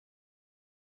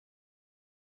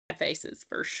faces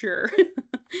for sure.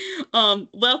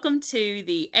 Welcome to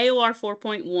the AOR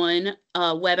 4.1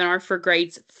 webinar for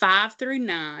grades 5 through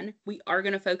 9. We are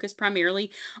going to focus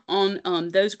primarily on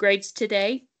those grades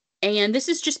today. And this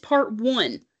is just part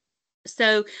 1.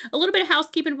 So a little bit of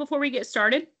housekeeping before we get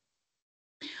started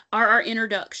are our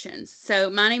introductions.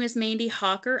 So my name is Mandy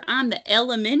Hawker. I'm the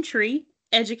Elementary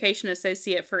Education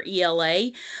Associate for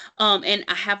ELA. And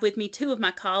I have with me 2 of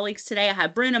my colleagues today. I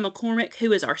have Brenna McCormick,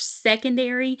 who is our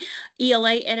Secondary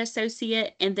ELA Ed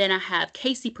Associate. And then I have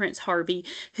Casey Prince Harvey,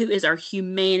 who is our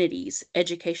Humanities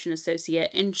Education Associate,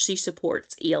 and she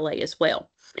supports ELA as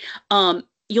well.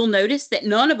 You'll notice that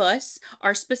none of us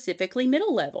are specifically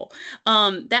middle level.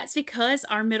 That's because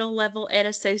our middle level Ed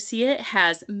Associate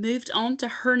has moved on to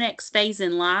her next phase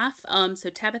in life. So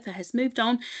Tabitha has moved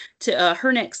on to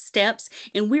her next steps,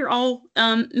 and we're all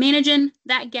managing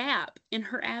that gap in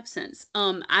her absence.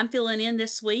 I'm filling in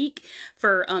this week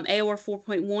for AOR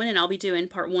 4.1, and I'll be doing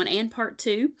part 1 and part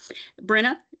 2.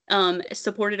 Brenna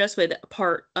supported us with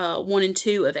part 1 and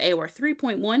 2 of AOR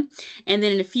 3.1. And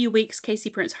then in a few weeks, Casey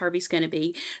Prince Harvey's going to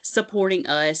be supporting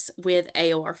us with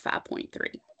AOR 5.3.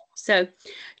 So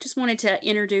just wanted to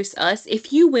introduce us.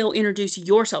 If you will introduce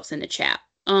yourselves in the chat,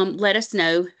 let us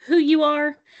know who you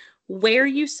are, where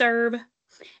you serve,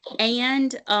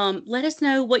 and let us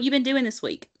know what you've been doing this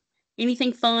week.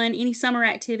 Anything fun, any summer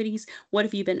activities, what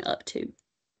have you been up to?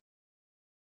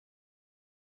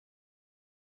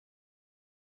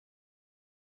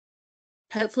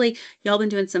 Hopefully, y'all been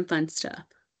doing some fun stuff.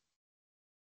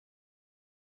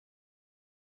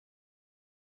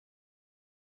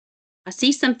 I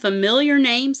see some familiar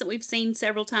names that we've seen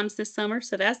several times this summer,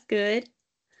 so that's good.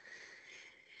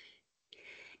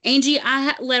 Angie,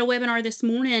 I led a webinar this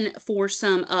morning for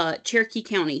some Cherokee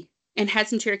County and had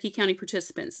some Cherokee County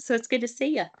participants, so it's good to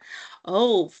see you.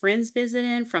 Oh, friends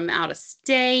visiting from out of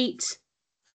state.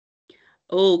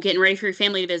 Oh, getting ready for your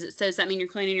family to visit. So does that mean you're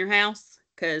cleaning your house?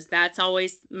 Because that's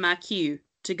always my cue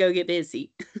to go get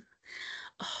busy.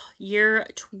 Oh, year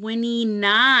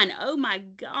 29. Oh my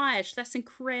gosh, that's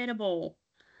incredible.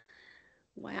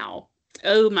 Wow.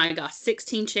 Oh my gosh,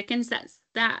 16 chickens.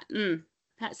 That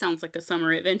sounds like a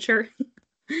summer adventure.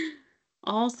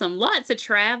 Awesome. Lots of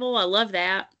travel. I love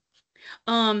that.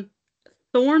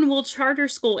 Thornwell Charter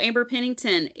School, Amber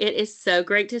Pennington, it is so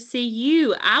great to see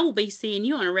you. I will be seeing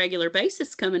you on a regular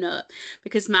basis coming up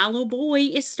because my little boy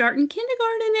is starting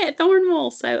kindergarten at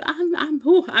Thornwell. So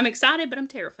I'm excited, but I'm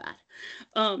terrified.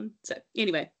 So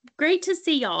anyway, great to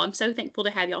see y'all. I'm so thankful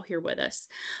to have y'all here with us.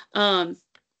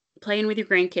 Playing with your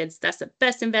grandkids, that's the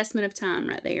best investment of time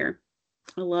right there.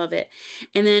 I love it.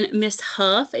 And then Miss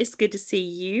Huff, it's good to see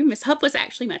you. Miss Huff was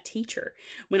actually my teacher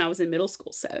when I was in middle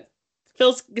school, so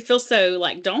it feels so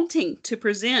like daunting to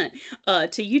present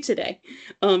to you today,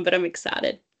 but I'm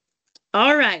excited.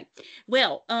 All right.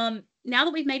 Well, now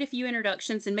that we've made a few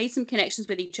introductions and made some connections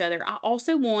with each other, I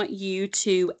also want you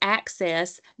to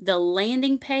access the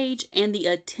landing page and the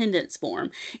attendance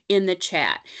form in the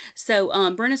chat. So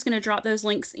Brenna's going to drop those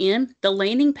links in. The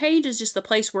landing page is just the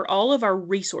place where all of our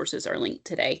resources are linked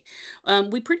today.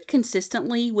 We pretty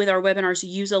consistently with our webinars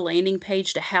use a landing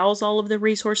page to house all of the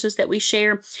resources that we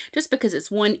share, just because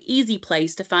it's one easy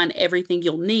place to find everything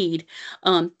you'll need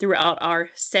throughout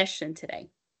our session today.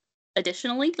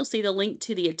 Additionally, you'll see the link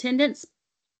to the attendance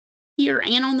here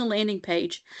and on the landing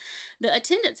page. The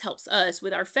attendance helps us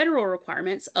with our federal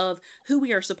requirements of who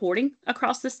we are supporting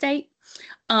across the state,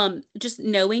 just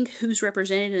knowing who's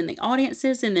represented in the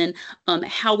audiences, and then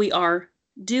how we are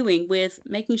doing with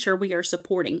making sure we are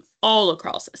supporting all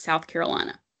across South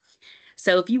Carolina.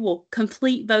 So if you will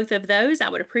complete both of those, I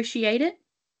would appreciate it.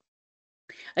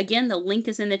 Again, the link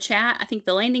is in the chat. I think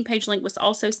the landing page link was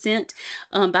also sent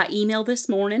by email this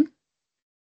morning.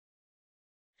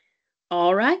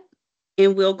 All right,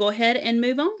 and we'll go ahead and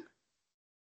move on.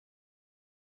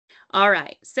 All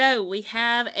right, so we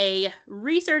have a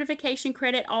recertification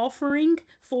credit offering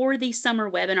for the summer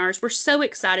webinars. We're so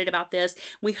excited about this.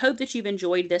 We hope that you've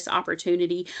enjoyed this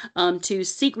opportunity to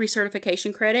seek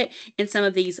recertification credit in some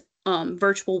of these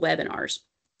virtual webinars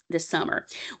this summer.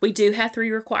 We do have 3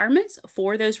 requirements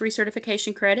for those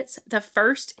recertification credits. The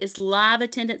first is live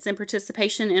attendance and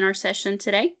participation in our session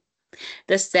today.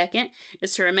 The second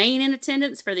is to remain in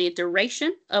attendance for the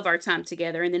duration of our time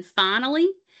together. And then finally,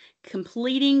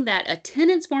 completing that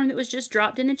attendance form that was just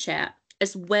dropped in the chat,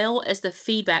 as well as the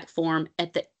feedback form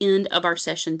at the end of our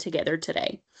session together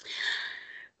today.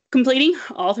 Completing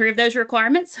all 3 of those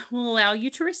requirements will allow you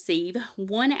to receive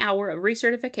 1 hour of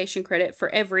recertification credit for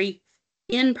every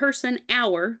in-person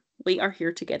hour we are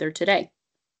here together today.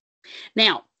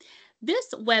 Now,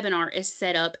 This webinar is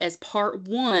set up as part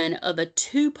one of a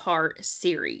two-part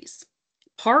series.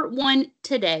 Part one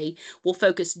today will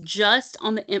focus just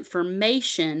on the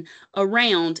information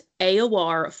around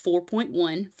AOR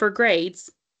 4.1 for grades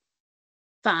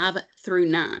 5 through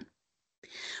 9.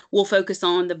 We'll focus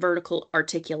on the vertical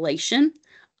articulation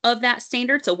of that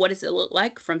standard. So what does it look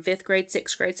like from 5th grade,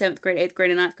 6th grade, 7th grade, 8th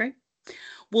grade, and 9th grade?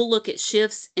 We'll look at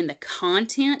shifts in the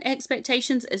content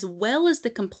expectations as well as the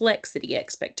complexity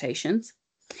expectations.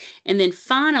 And then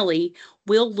finally,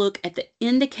 we'll look at the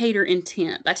indicator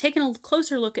intent by taking a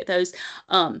closer look at those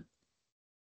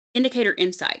indicator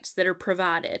insights that are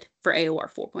provided for AOR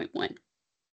 4.1.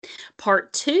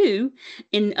 Part two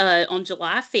on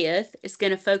July 5th is going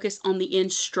to focus on the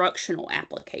instructional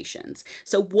applications.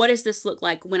 So what does this look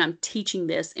like when I'm teaching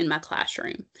this in my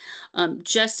classroom?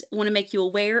 Just want to make you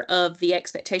aware of the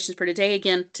expectations for today.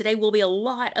 Again, today will be a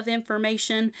lot of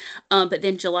information, but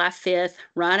then July 5th,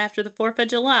 right after the 4th of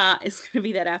July, is going to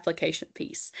be that application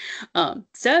piece.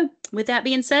 So with that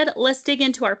being said, let's dig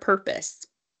into our purpose.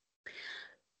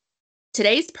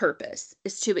 Today's purpose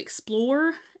is to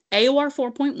explore AOR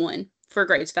 4.1 for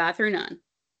grades 5 through 9.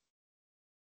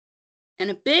 And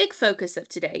a big focus of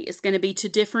today is going to be to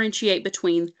differentiate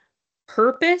between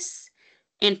purpose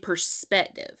and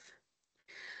perspective.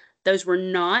 Those were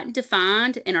not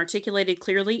defined and articulated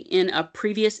clearly in a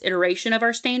previous iteration of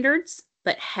our standards,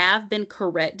 but have been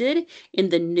corrected in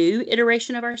the new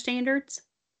iteration of our standards.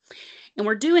 And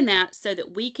we're doing that so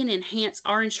that we can enhance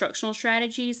our instructional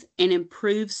strategies and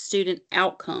improve student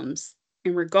outcomes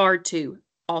in regard to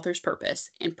author's purpose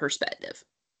and perspective.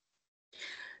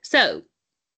 So,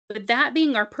 with that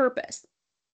being our purpose,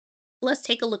 let's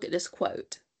take a look at this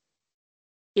quote.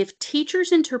 If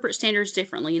teachers interpret standards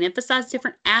differently and emphasize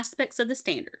different aspects of the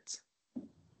standards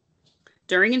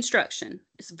during instruction,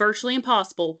 it's virtually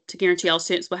impossible to guarantee all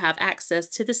students will have access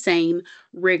to the same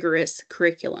rigorous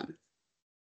curriculum.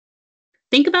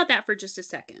 Think about that for just a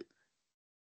second.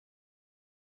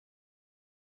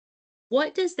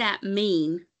 What does that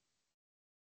mean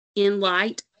in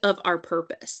light of our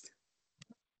purpose?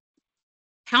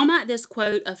 How might this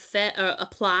quote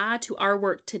apply to our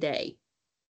work today?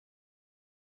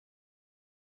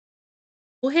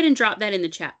 Go ahead and drop that in the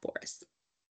chat for us.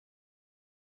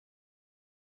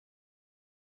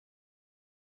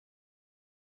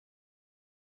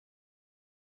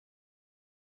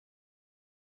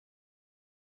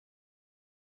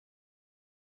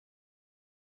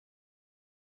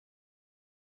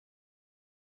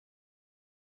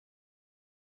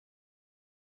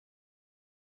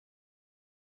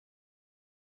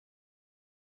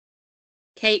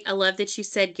 Kate, I love that you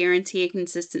said guarantee and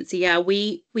consistency. Yeah,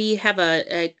 we have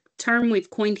a term we've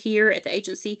coined here at the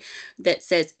agency that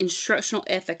says instructional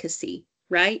efficacy,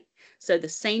 right? So the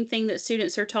same thing that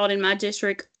students are taught in my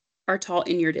district are taught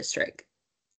in your district.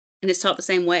 And it's taught the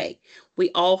same way.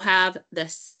 We all have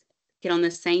this, get on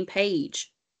the same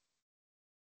page.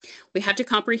 We have to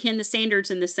comprehend the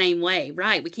standards in the same way,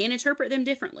 right? We can't interpret them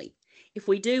differently. If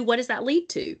we do, what does that lead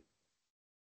to?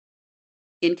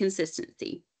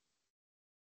 Inconsistency.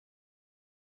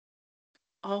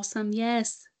 Awesome,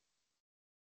 yes.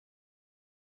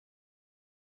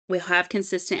 We'll have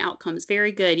consistent outcomes.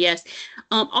 Very good, yes.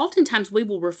 Oftentimes we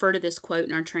will refer to this quote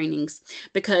in our trainings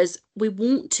because we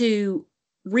want to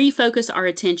refocus our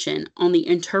attention on the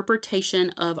interpretation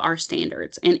of our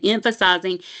standards and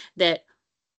emphasizing that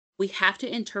we have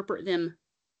to interpret them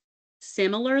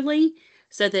similarly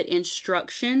so that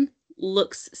instruction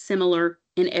looks similar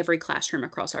in every classroom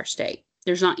across our state.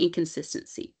 There's not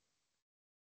inconsistency.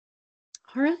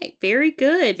 All right, very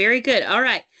good, very good. All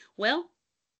right, well,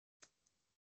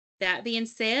 that being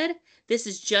said, this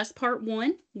is just part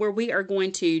one where we are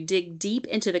going to dig deep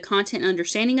into the content and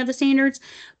understanding of the standards.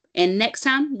 And next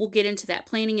time we'll get into that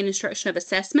planning and instruction of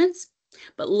assessments.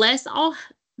 But let's all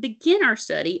begin our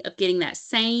study of getting that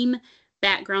same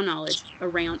background knowledge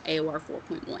around AOR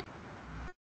 4.1.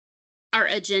 Our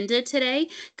agenda today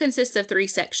consists of 3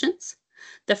 sections.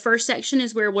 The first section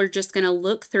is where we're just going to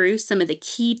look through some of the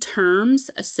key terms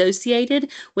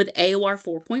associated with AOR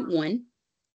 4.1.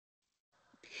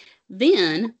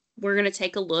 Then we're going to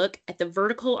take a look at the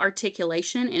vertical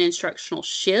articulation and instructional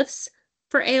shifts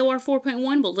for AOR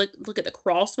 4.1. We'll look at the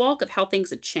crosswalk of how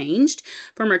things have changed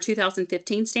from our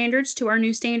 2015 standards to our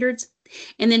new standards.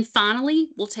 And then finally,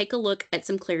 we'll take a look at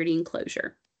some clarity and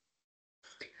closure.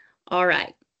 All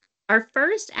right. Our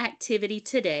first activity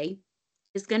today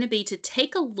is going to be to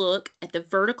take a look at the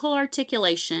vertical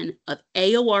articulation of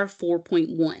AOR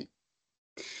 4.1.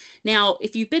 Now,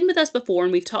 if you've been with us before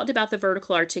and we've talked about the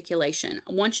vertical articulation,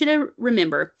 I want you to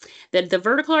remember that the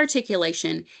vertical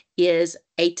articulation is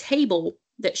a table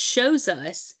that shows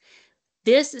us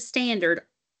this standard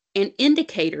and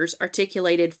indicators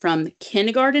articulated from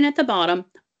kindergarten at the bottom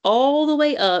all the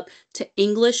way up to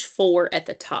English 4 at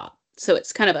the top. So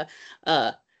it's kind of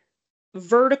a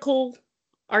vertical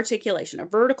articulation, a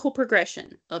vertical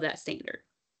progression of that standard.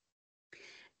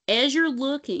 As you're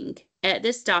looking at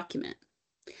this document,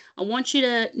 I want you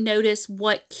to notice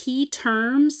what key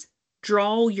terms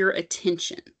draw your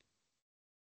attention.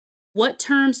 What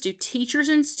terms do teachers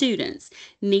and students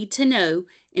need to know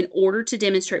in order to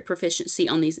demonstrate proficiency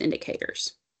on these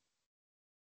indicators?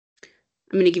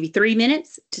 I'm going to give you 3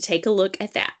 minutes to take a look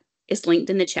at that. It's linked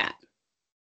in the chat.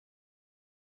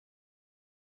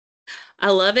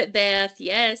 I love it, Beth.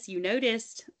 Yes, you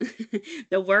noticed.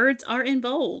 The words are in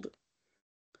bold.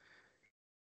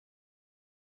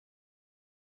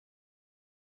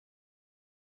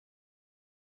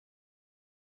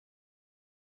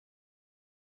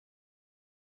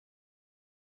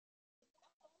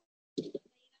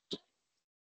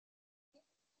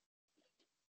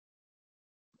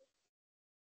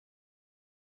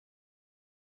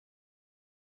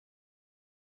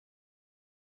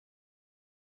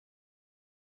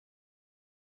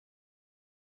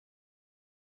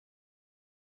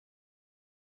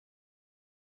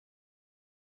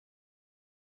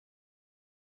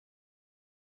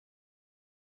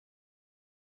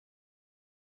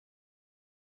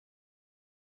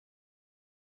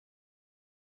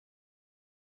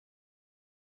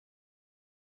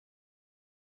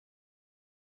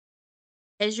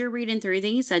 As you're reading through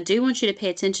these, I do want you to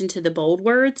pay attention to the bold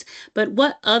words, but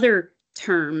what other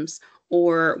terms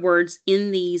or words in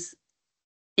these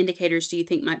indicators do you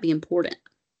think might be important?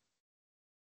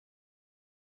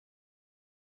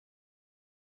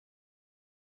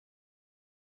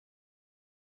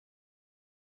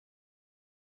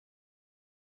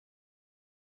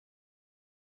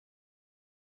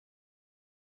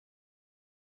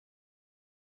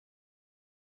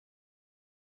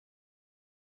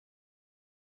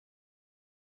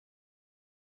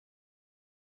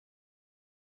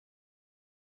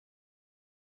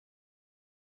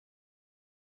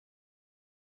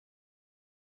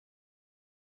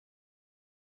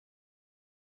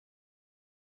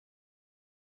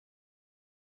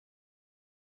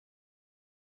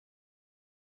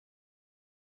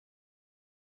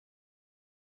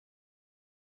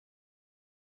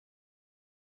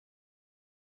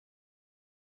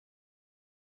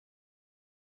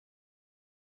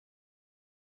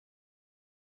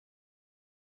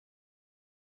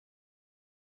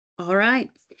 All right.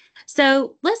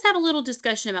 So let's have a little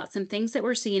discussion about some things that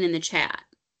we're seeing in the chat.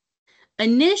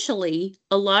 Initially,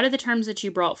 a lot of the terms that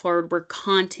you brought forward were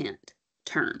content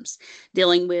terms,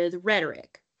 dealing with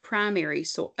rhetoric, primary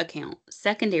account,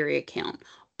 secondary account,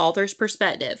 author's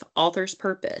perspective, author's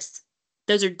purpose.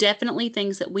 Those are definitely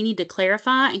things that we need to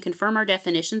clarify and confirm our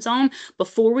definitions on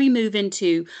before we move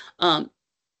into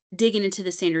digging into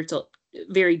the standards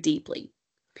very deeply.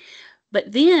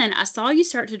 But then I saw you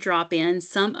start to drop in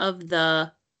some of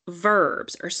the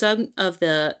verbs or some of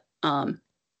the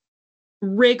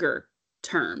rigor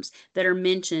terms that are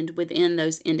mentioned within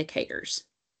those indicators.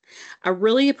 I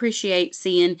really appreciate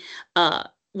seeing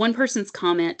one person's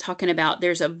comment talking about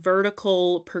there's a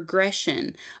vertical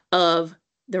progression of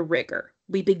the rigor.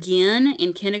 We begin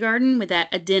in kindergarten with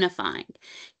that identifying,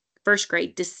 first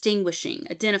grade distinguishing,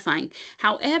 identifying.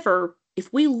 However,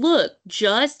 if we look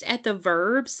just at the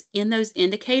verbs in those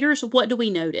indicators, what do we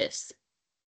notice?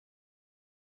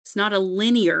 It's not a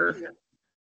linear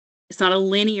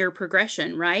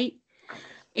progression, right?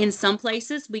 In some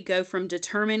places, we go from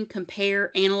determine,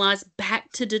 compare, analyze,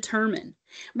 back to determine.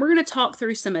 We're going to talk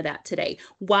through some of that today.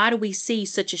 Why do we see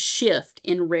such a shift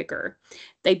in rigor?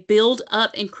 They build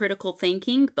up in critical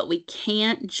thinking, but we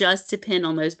can't just depend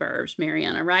on those verbs,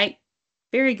 Mariana, right?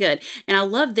 Very good. And I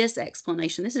love this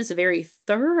explanation. This is a very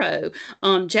thorough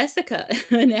Jessica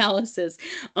analysis.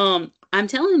 I'm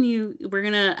telling you, we're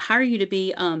going to hire you to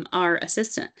be our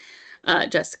assistant.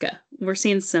 Jessica, we're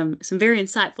seeing some very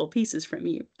insightful pieces from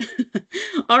you.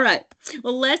 All right,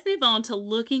 well, let's move on to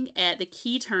looking at the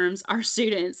key terms our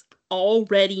students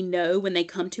already know when they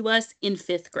come to us in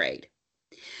 5th grade.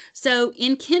 So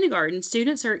in kindergarten,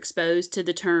 students are exposed to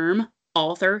the term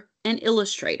author and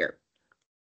illustrator.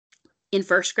 In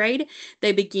 1st grade,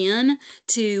 they begin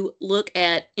to look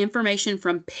at information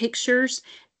from pictures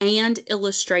and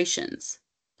illustrations.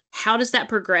 How does that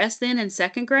progress then in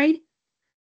 2nd grade?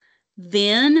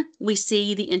 Then we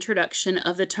see the introduction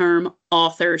of the term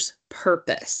author's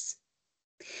purpose.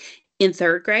 In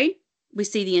 3rd grade, we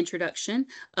see the introduction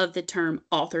of the term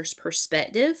author's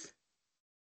perspective.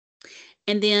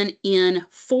 And then in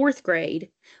 4th grade,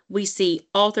 we see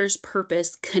author's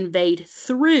purpose conveyed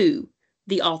through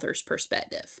the author's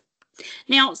perspective.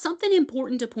 Now, something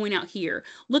important to point out here,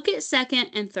 look at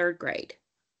 2nd and 3rd grade.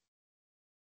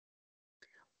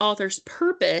 Author's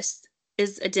purpose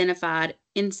is identified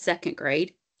in 2nd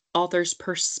grade. Author's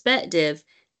perspective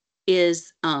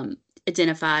is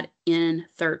identified in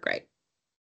 3rd grade.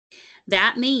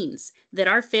 That means that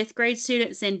our 5th grade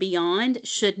students and beyond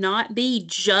should not be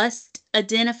just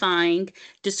identifying,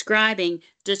 describing,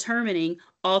 determining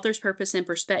author's purpose and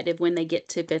perspective when they get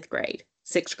to 5th grade,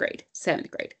 6th grade,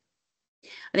 7th grade.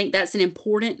 I think that's an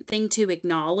important thing to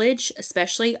acknowledge,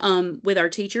 especially with our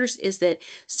teachers, is that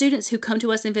students who come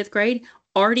to us in 5th grade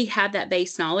already have that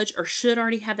base knowledge or should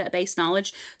already have that base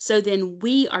knowledge. So then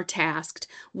we are tasked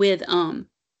with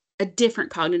a different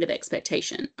cognitive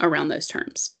expectation around those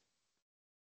terms.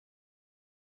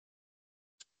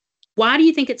 Why do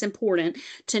you think it's important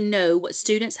to know what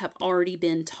students have already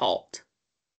been taught?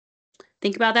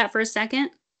 Think about that for a second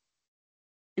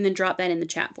and then drop that in the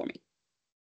chat for me.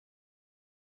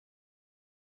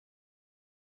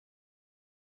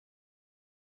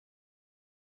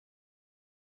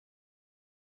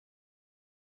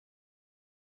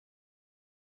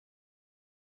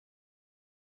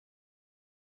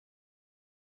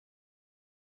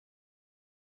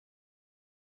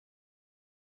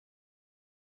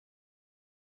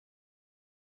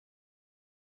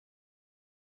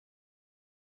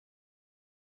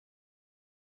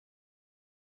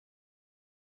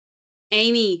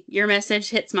 Amy, your message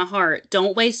hits my heart.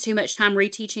 Don't waste too much time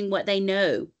reteaching what they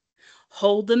know.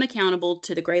 Hold them accountable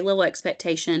to the grade level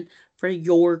expectation for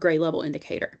your grade level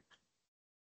indicator.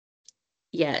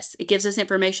 Yes, it gives us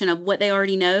information of what they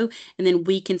already know, and then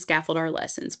we can scaffold our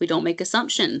lessons. We don't make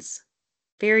assumptions.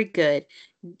 Very good.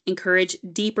 Encourage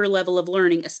deeper level of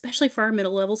learning, especially for our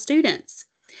middle level students.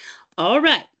 All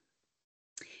right.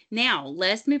 Now,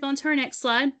 let's move on to our next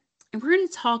slide. And we're going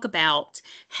to talk about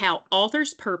how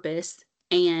author's purpose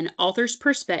and author's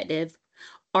perspective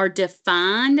are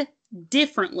defined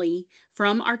differently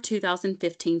from our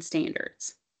 2015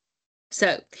 standards.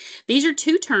 So these are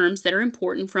two terms that are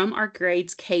important from our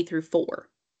grades K through 4.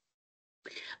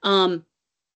 I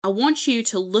want you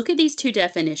to look at these two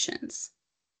definitions.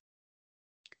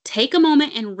 Take a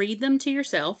moment and read them to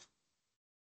yourself.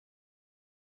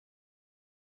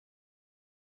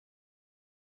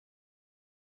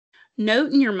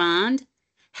 Note in your mind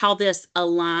how this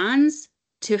aligns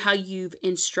to how you've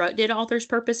instructed author's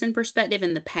purpose and perspective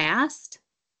in the past.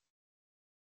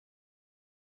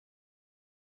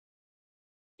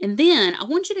 And then I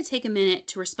want you to take a minute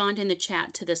to respond in the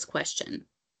chat to this question.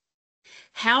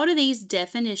 How do these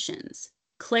definitions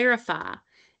clarify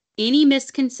any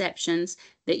misconceptions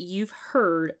that you've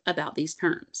heard about these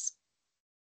terms?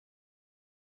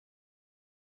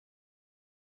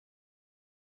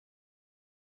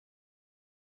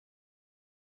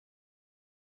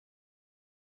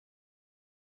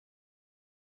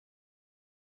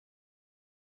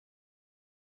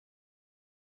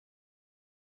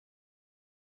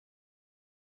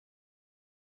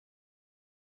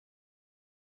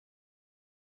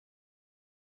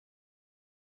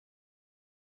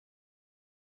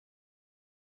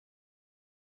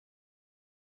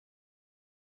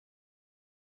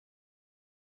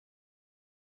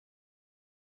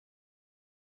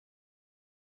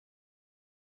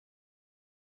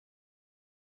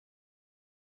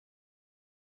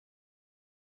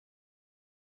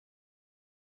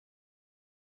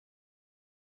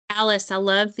 Alice, I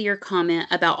love your comment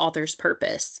about author's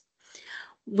purpose.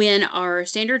 When our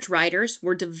standards writers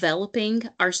were developing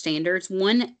our standards,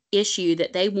 one issue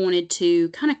that they wanted to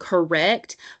kind of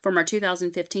correct from our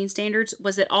 2015 standards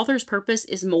was that author's purpose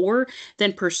is more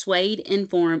than persuade,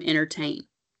 inform, entertain.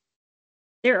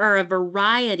 There are a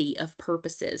variety of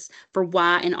purposes for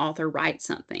why an author writes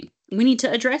something. We need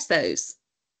to address those.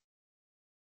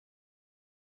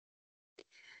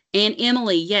 And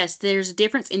Emily, yes, there's a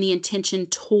difference in the intention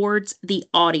towards the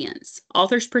audience.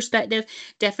 Author's perspective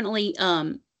definitely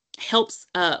helps,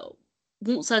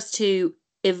 wants us to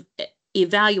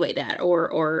evaluate that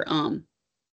or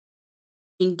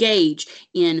engage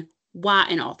in why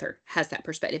an author has that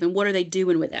perspective and what are they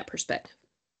doing with that perspective.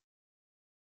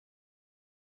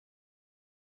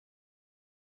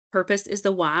 Purpose is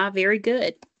the why. Very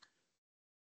good.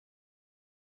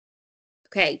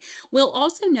 Okay, we'll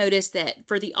also notice that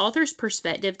for the author's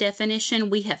perspective definition,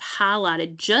 we have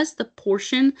highlighted just the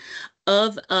portion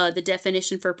of the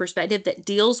definition for perspective that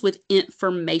deals with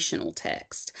informational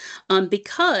text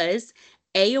because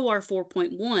AOR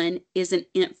 4.1 is an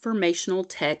informational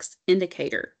text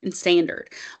indicator and standard.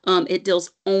 It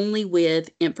deals only with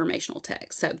informational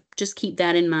text. So just keep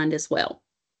that in mind as well.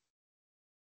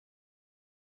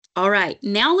 All right,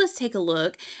 now let's take a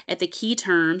look at the key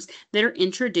terms that are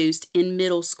introduced in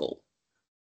middle school.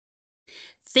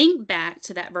 Think back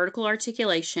to that vertical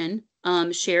articulation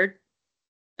shared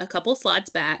a couple of slides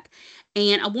back,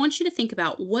 and I want you to think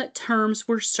about what terms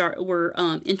were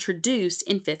introduced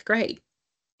in 5th grade.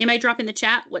 Anybody drop in the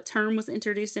chat what term was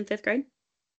introduced in 5th grade?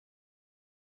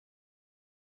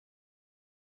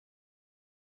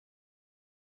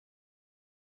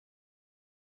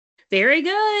 Very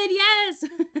good. Yes.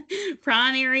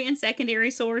 Primary and secondary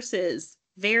sources.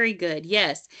 Very good.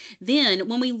 Yes. Then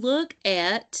when we look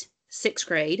at 6th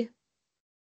grade,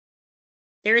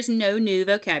 there is no new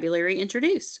vocabulary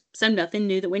introduced. So nothing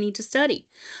new that we need to study.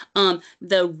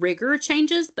 The rigor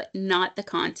changes, but not the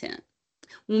content.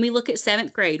 When we look at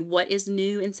 7th grade, what is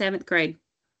new in 7th grade?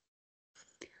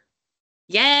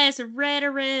 Yes,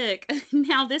 rhetoric.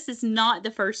 Now, this is not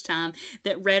the first time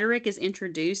that rhetoric is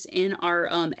introduced in our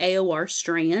AOR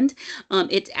strand.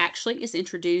 It actually is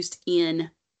introduced in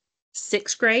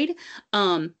 6th grade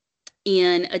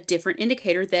in a different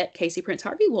indicator that Casey Prince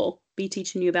Harvey will be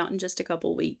teaching you about in just a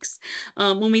couple weeks.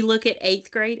 When we look at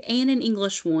 8th grade and in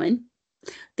English 1,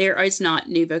 there is not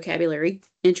new vocabulary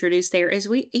introduced there as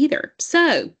we either.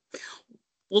 So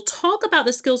we'll talk about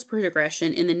the skills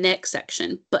progression in the next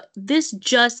section, but this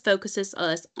just focuses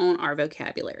us on our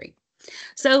vocabulary.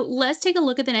 So let's take a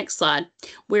look at the next slide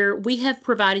where we have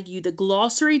provided you the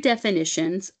glossary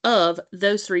definitions of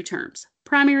those 3 terms: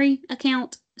 primary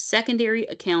account, secondary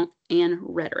account, and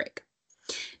rhetoric.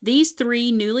 These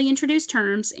 3 newly introduced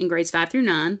terms in grades 5 through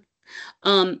 9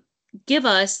 give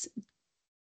us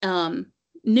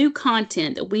new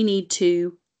content that we need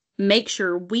to make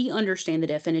sure we understand the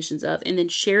definitions of and then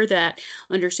share that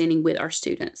understanding with our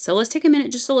students. So let's take a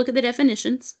minute just to look at the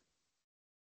definitions.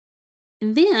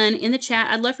 And then in the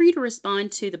chat, I'd love for you to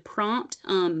respond to the prompt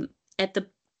at the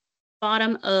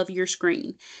bottom of your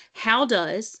screen. How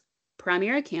does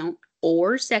primary account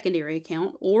or secondary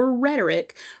account or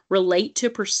rhetoric relate to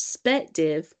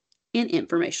perspective in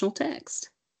informational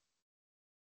text?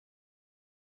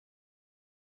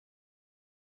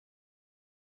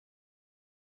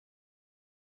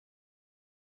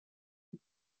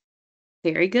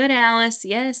 Very good, Alice.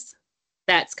 Yes,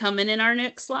 that's coming in our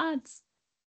next slides.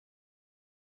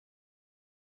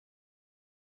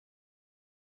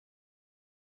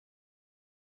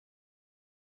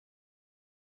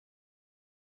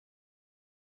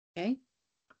 Okay.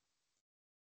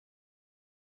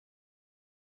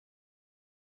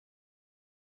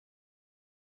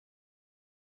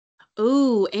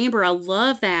 Ooh, Amber, I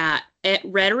love that.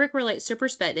 Rhetoric relates to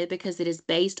perspective because it is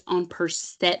based on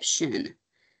perception.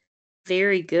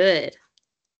 Very good.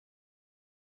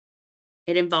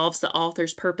 It involves the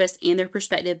author's purpose and their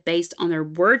perspective based on their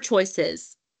word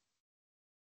choices.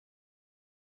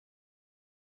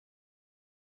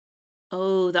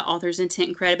 Oh, the author's intent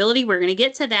and credibility. We're going to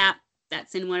get to that.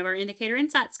 That's in one of our indicator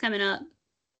insights coming up.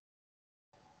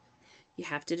 You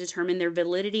have to determine their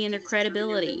validity and their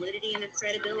credibility.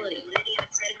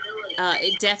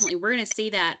 Definitely, we're going to see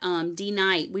that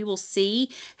D-Night. We will see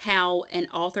how an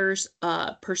author's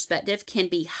perspective can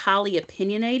be highly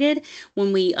opinionated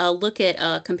when we look at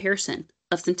a comparison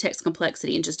of some text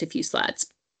complexity in just a few slides.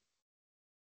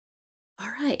 All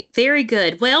right, very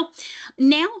good. Well,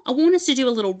 now I want us to do a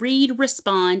little read,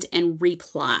 respond, and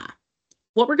reply.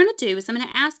 What we're going to do is I'm going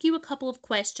to ask you a couple of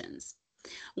questions.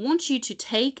 I want you to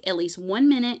take at least 1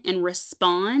 minute and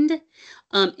respond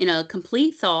in a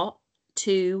complete thought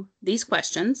to these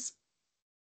questions.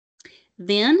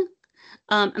 Then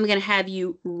I'm going to have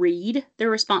you read the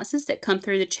responses that come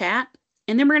through the chat,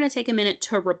 and then we're going to take a minute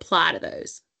to reply to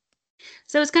those.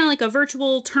 So it's kind of like a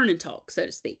virtual turn and talk, so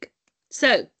to speak.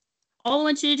 So all I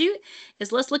want you to do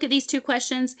is let's look at these 2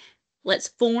 questions. Let's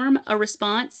form a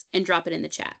response and drop it in the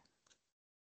chat.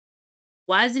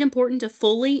 Why is it important to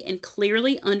fully and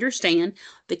clearly understand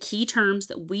the key terms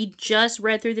that we just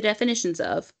read through the definitions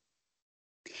of?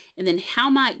 And then how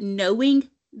might knowing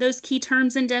those key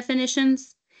terms and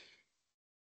definitions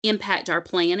impact our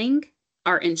planning,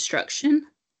 our instruction,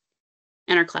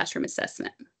 and our classroom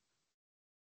assessment?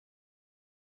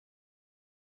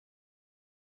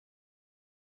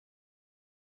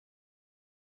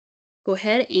 Go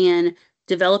ahead and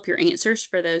develop your answers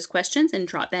for those questions and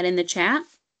drop that in the chat.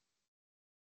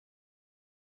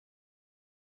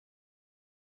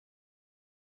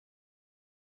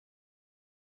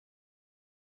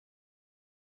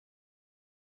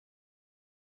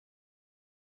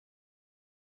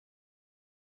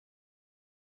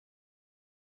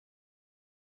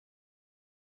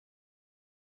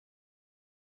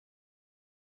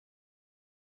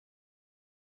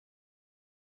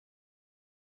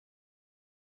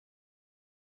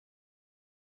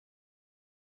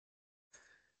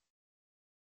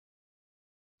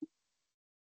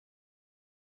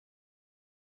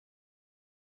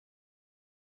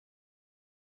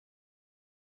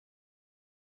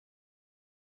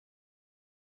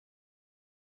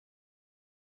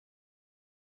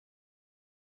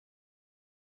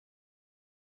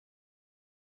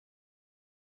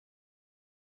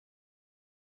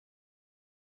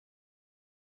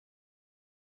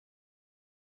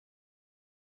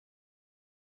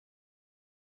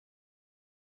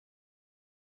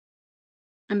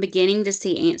 I'm beginning to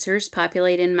see answers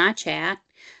populate in my chat.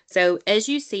 So as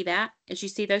you see that, as you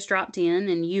see those dropped in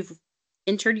and you've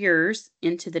entered yours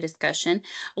into the discussion,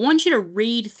 I want you to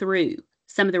read through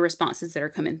some of the responses that are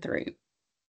coming through.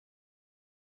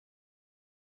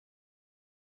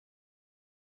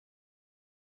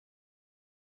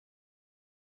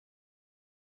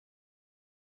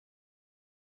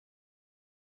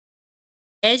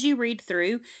 As you read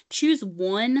through, choose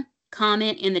one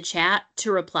comment in the chat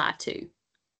to reply to.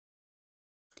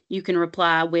 You can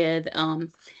reply with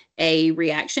a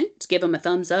reaction, to give them a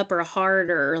thumbs up or a heart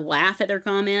or laugh at their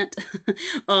comment,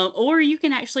 or you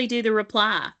can actually do the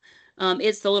reply.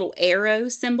 It's the little arrow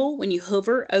symbol when you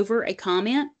hover over a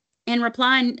comment and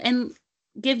reply and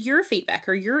give your feedback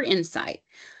or your insight,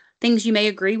 things you may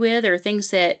agree with or things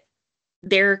that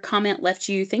their comment left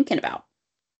you thinking about.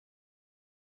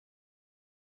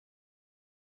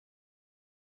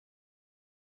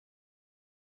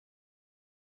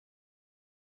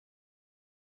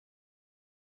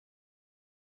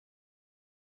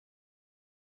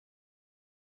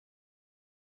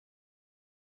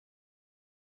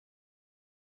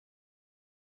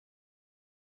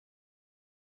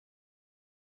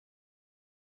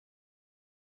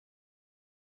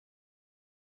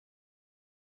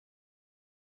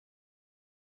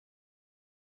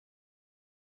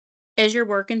 As you're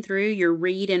working through your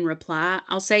read and reply,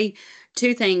 I'll say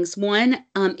two things. One,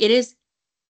 it is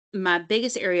my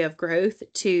biggest area of growth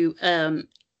to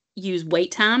use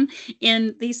wait time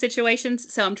in these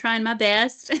situations. So I'm trying my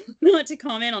best not to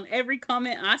comment on every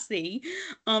comment I see.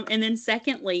 And then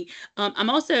secondly, I'm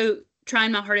also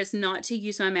trying my hardest not to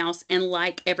use my mouse and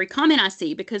like every comment I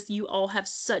see because you all have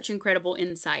such incredible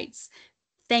insights.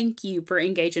 Thank you for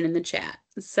engaging in the chat.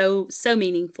 So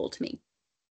meaningful to me.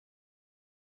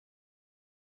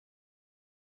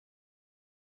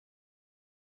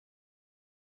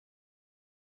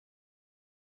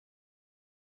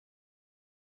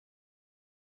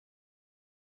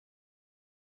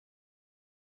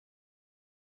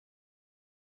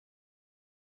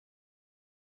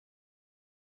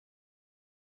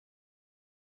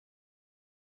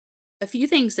 A few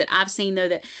things that I've seen though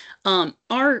that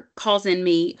are causing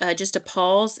me just to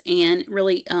pause and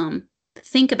really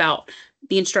think about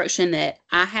the instruction that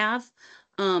I have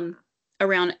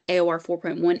around AOR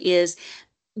 4.1 is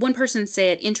one person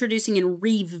said introducing and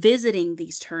revisiting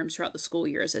these terms throughout the school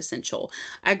year is essential.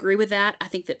 I agree with that. I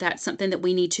think that that's something that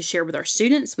we need to share with our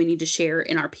students. We need to share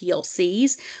in our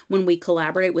PLCs when we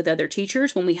collaborate with other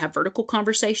teachers, when we have vertical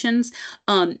conversations.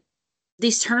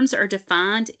 These terms are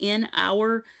defined in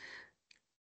our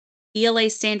ELA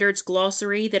standards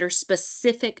glossary that are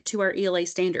specific to our ELA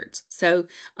standards. So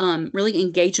really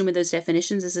engaging with those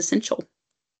definitions is essential.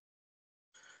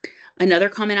 Another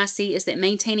comment I see is that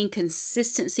maintaining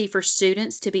consistency for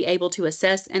students to be able to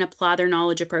assess and apply their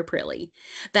knowledge appropriately.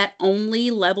 That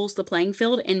only levels the playing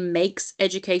field and makes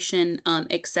education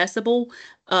accessible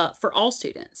for all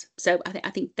students. So I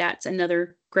think that's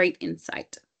another great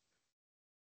insight.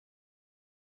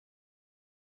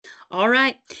 All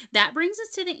right, that brings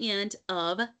us to the end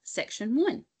of section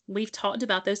 1. We've talked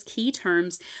about those key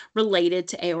terms related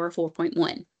to AOR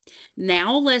 4.1.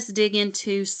 Now let's dig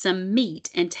into some meat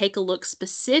and take a look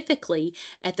specifically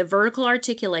at the vertical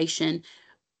articulation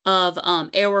of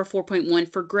AOR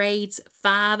 4.1 for grades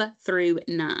 5 through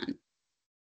 9.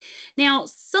 Now,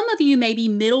 some of you may be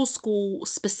middle school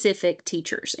specific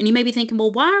teachers, and you may be thinking,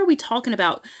 well, why are we talking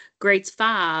about grades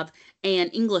 5 and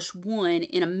English 1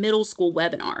 in a middle school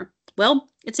webinar? Well,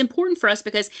 it's important for us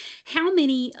because how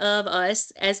many of us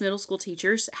as middle school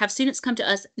teachers have students come to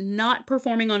us not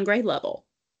performing on grade level?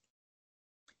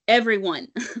 Everyone.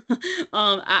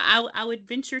 I would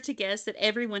venture to guess that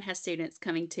everyone has students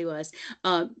coming to us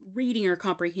reading or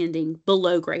comprehending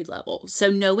below grade level. So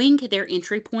knowing their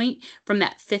entry point from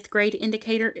that 5th grade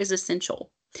indicator is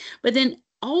essential. But then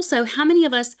also, how many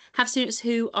of us have students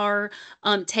who are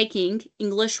taking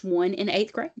English 1 in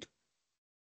 8th grade?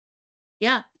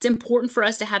 Yeah, it's important for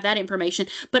us to have that information,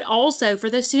 but also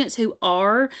for those students who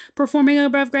are performing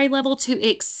above grade level to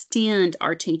extend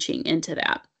our teaching into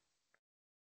that.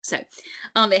 So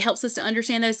it helps us to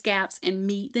understand those gaps and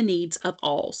meet the needs of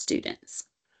all students.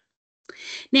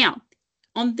 Now,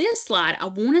 on this slide, I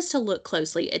want us to look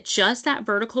closely at just that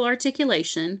vertical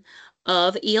articulation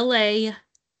of ELA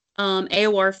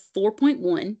AOR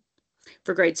 4.1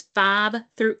 for grades 5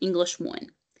 through English 1.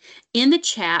 In the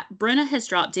chat, Brenna has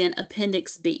dropped in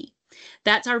Appendix B.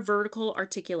 That's our vertical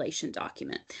articulation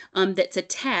document that's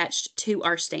attached to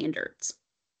our standards.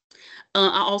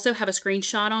 I also have a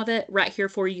screenshot of it right here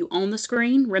for you on the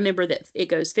screen. Remember that it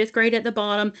goes 5th grade at the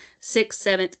bottom, 6th,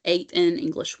 7th, 8th, and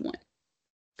English 1.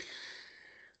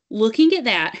 Looking at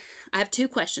that, I have two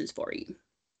questions for you.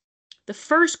 The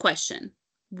first question,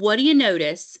 what do you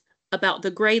notice about the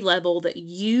grade level that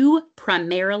you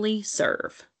primarily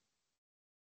serve?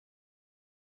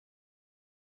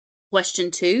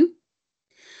 Question two,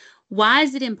 why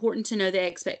is it important to know the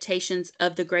expectations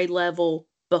of the grade level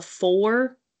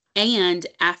before and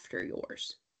after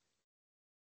yours?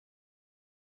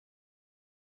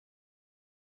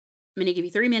 I'm going to give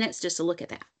you 3 minutes just to look at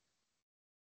that.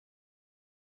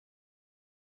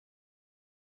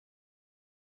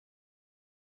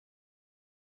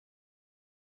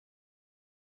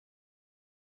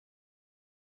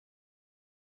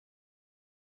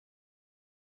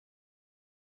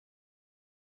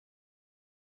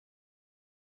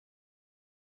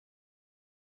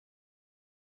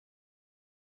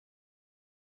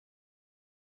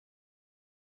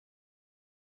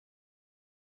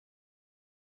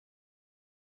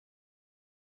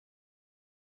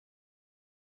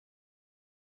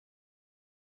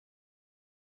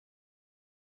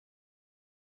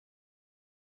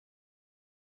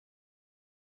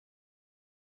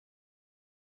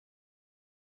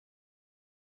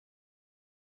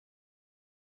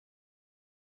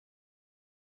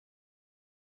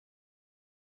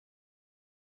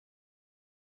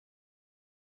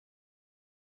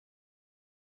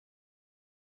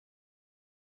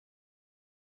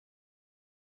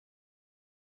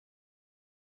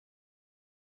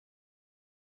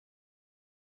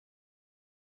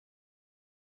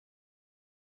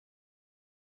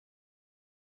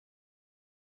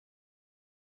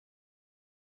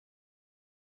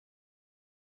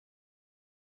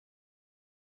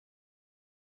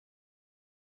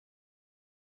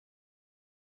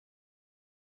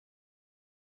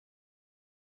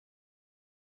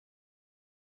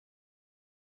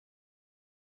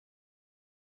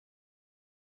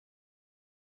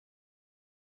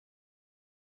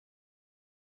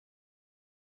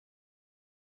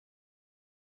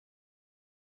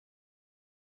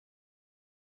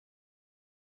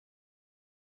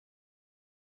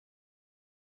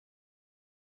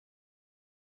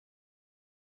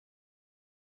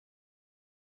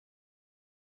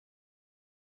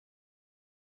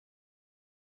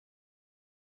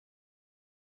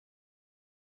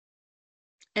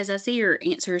 As I see your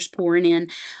answers pouring in,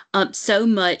 so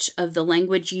much of the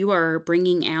language you are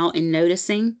bringing out and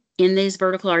noticing in this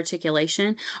vertical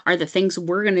articulation are the things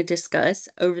we're going to discuss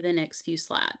over the next few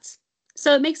slides.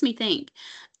 So it makes me think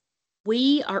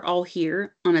we are all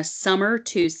here on a summer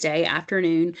Tuesday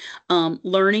afternoon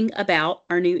learning about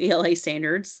our new ELA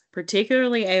standards,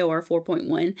 particularly AOR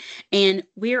 4.1, and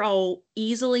we're all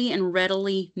easily and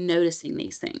readily noticing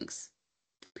these things.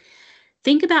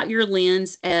 Think about your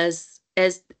lens as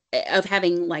of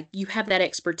having like you have that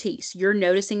expertise. You're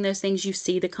noticing those things, you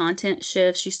see the content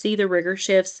shifts, you see the rigor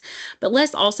shifts, but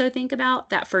let's also think about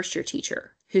that first year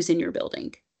teacher who's in your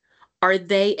building. Are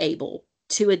they able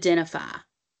to identify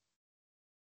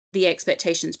the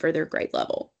expectations for their grade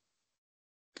level?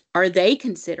 Are they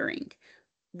considering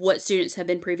what students have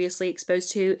been previously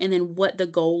exposed to and then what the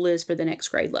goal is for the next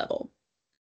grade level?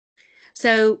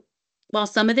 So while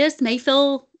some of this may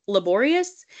feel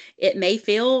laborious, it may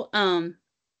feel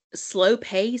slow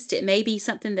paced. It may be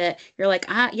something that you're like,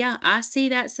 yeah, I see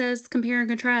that says compare and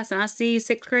contrast, and I see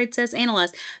sixth grade says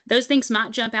analyze. Those things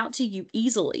might jump out to you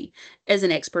easily as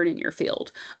an expert in your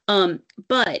field.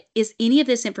 But is any of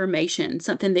this information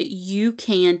something that you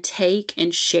can take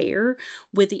and share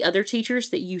with the other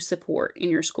teachers that you support in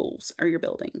your schools or your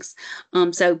buildings?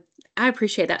 So I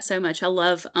appreciate that so much. I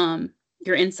love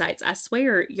your insights. I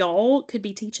swear y'all could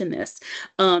be teaching this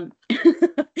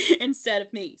instead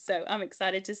of me. So I'm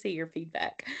excited to see your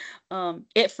feedback.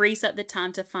 It frees up the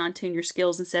time to fine tune your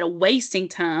skills instead of wasting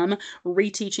time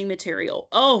reteaching material.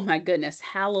 Oh my goodness.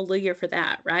 Hallelujah for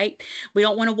that, right? We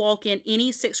don't want to walk in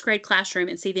any sixth grade classroom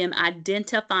and see them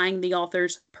identifying the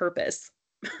author's purpose,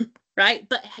 right?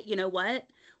 But you know what?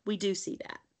 We do see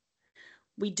that.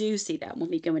 We do see that when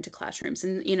we go into classrooms,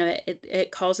 and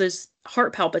it causes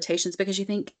heart palpitations because you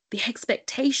think the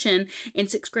expectation in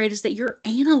sixth grade is that you're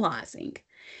analyzing,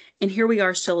 and here we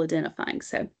are still identifying.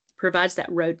 So provides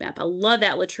that roadmap. I love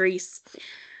that, Latrice.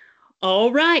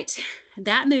 All right,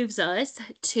 that moves us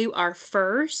to our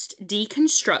first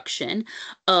deconstruction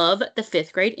of the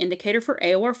fifth grade indicator for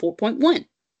AOR 4.1.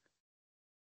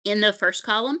 In the first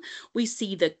column, we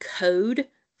see the code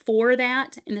for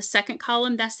that. In the second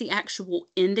column, that's the actual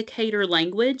indicator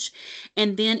language.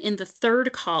 And then in the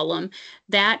third column,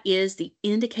 that is the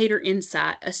indicator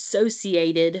insight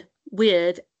associated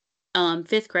with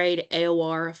fifth grade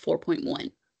AOR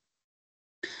 4.1.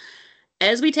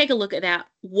 As we take a look at that,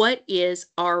 what is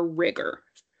our rigor?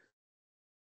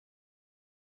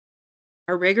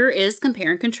 Our rigor is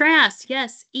compare and contrast.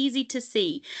 Yes, easy to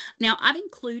see. Now, I've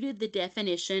included the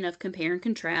definition of compare and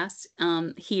contrast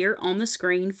here on the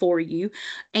screen for you.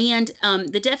 And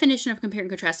the definition of compare and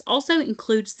contrast also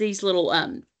includes these little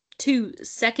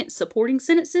 2-second supporting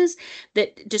sentences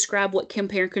that describe what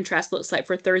compare and contrast looks like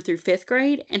for 3rd through 5th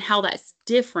grade and how that's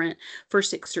different for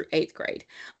 6th through 8th grade.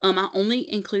 I only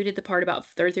included the part about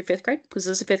 3rd through 5th grade because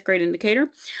this is a 5th grade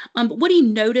indicator. But what do you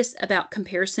notice about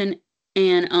comparison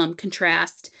and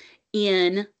contrast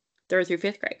in 3rd through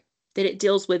 5th grade? That it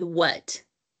deals with what?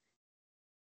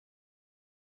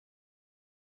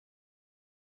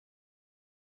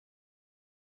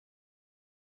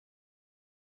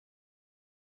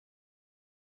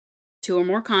 Two or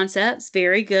more concepts.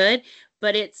 Very good.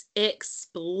 But it's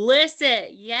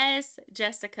explicit. Yes,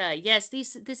 Jessica. Yes,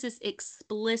 this is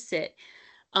explicit.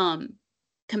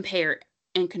 Compare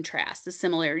and contrast the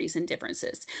similarities and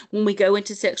differences. When we go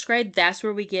into 6th grade, that's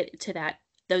where we get to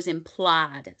those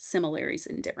implied similarities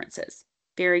and differences.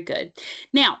 Very good.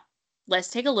 Now, let's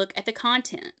take a look at the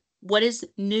content. What is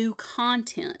new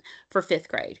content for 5th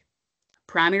grade?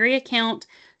 Primary account,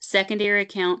 secondary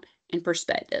account, and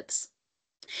perspectives.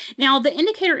 Now, the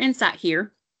indicator insight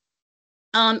here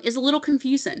is a little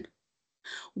confusing.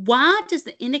 Why does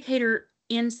the indicator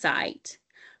insight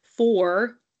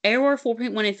for AOR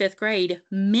 4.1 in 5th grade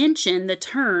mention the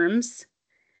terms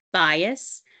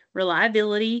bias,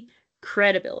 reliability,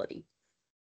 credibility?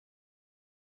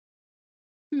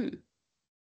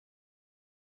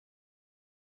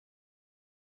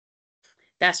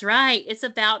 That's right. It's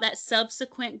about that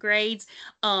subsequent grades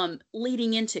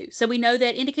leading into. So we know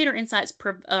that indicator insights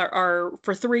are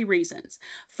for 3 reasons.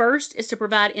 First is to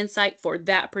provide insight for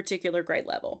that particular grade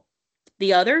level.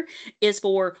 The other is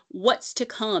for what's to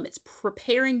come. It's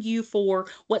preparing you for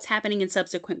what's happening in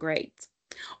subsequent grades.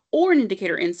 Or an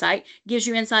indicator insight gives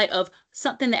you insight of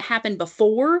something that happened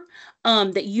before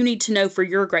that you need to know for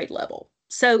your grade level.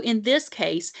 So in this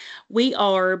case, we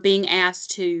are being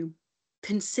asked to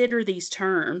consider these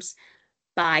terms,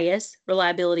 bias,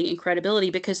 reliability, and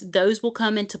credibility, because those will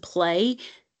come into play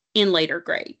in later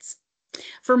grades.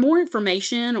 For more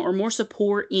information or more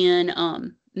support in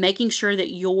making sure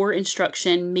that your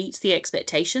instruction meets the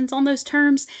expectations on those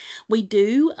terms, we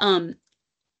do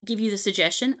give you the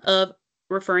suggestion of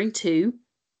referring to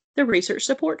the research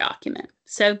support document.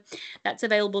 So that's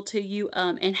available to you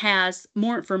and has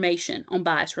more information on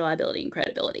bias, reliability, and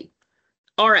credibility.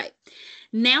 All right,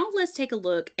 now let's take a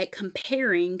look at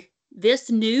comparing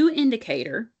this new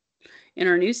indicator in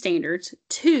our new standards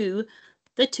to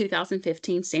the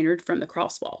 2015 standard from the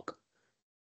crosswalk.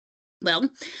 Well,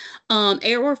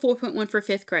 AOR 4.1 for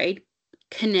 5th grade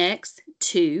connects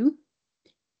to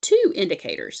 2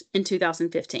 indicators in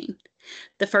 2015.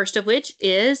 The first of which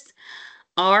is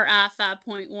RI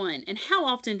 5.1. And how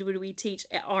often do we teach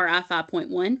RI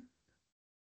 5.1?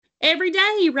 Every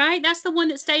day, right? That's the one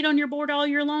that stayed on your board all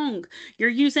year long. You're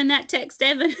using that text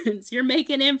evidence. You're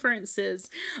making inferences.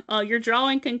 You're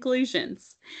drawing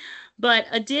conclusions. But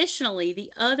additionally,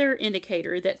 the other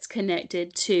indicator that's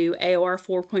connected to AOR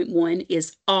 4.1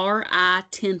 is RI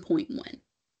 10.1.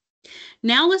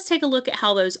 Now let's take a look at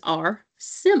how those are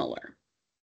similar.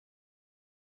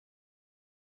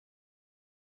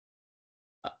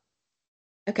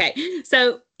 Okay,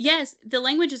 so yes, the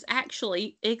language is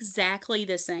actually exactly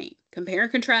the same. Compare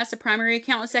and contrast a primary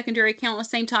account and secondary account with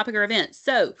same topic or event.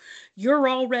 So you're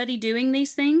already doing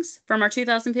these things from our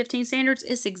 2015 standards.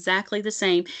 It's exactly the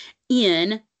same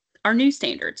in our new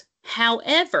standards.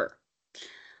 However,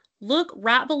 look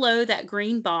right below that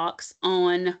green box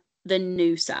on the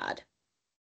new side.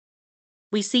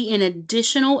 We see an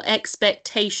additional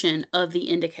expectation of the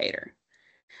indicator,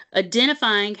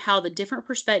 identifying how the different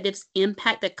perspectives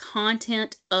impact the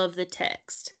content of the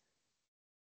text.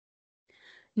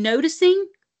 Noticing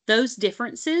those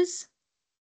differences,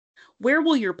 where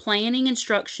will your planning,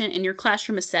 instruction, and your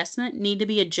classroom assessment need to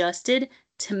be adjusted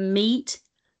to meet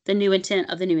the new intent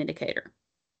of the new indicator?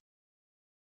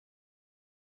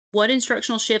 What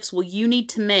instructional shifts will you need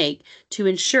to make to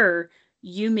ensure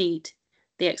you meet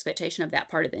the expectation of that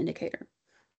part of the indicator?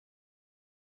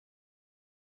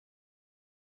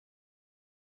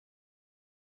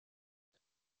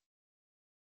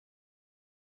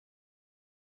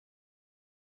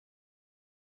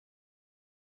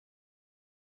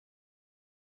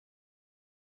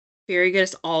 Very good.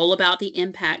 It's all about the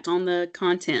impact on the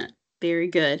content. Very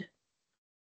good.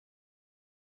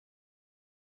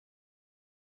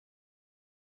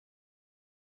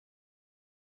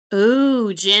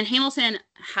 Ooh, Jen Hamilton,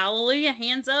 hallelujah,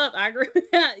 hands up. I agree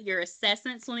with that. Your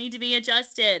assessments will need to be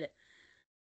adjusted.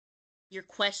 Your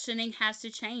questioning has to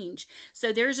change.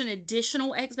 So there's an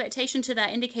additional expectation to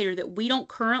that indicator that we don't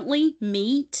currently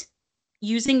meet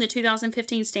using the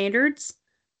 2015 standards.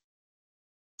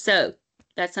 So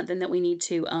that's something that we need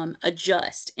to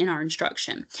adjust in our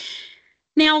instruction.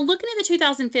 Now, looking at the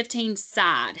 2015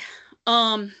 side,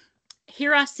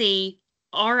 here I see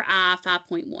RI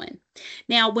 5.1.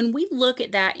 Now, when we look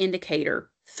at that indicator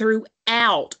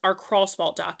throughout our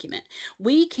crosswalk document,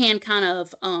 we can kind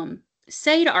of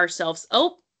say to ourselves,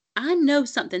 oh, I know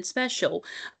something special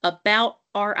about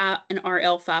RI and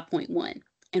RL 5.1.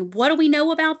 And what do we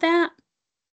know about that?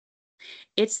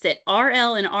 It's that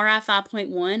RL and RI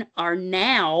 5.1 are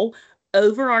now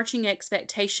overarching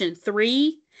expectation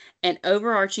 3 and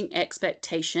overarching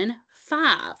expectation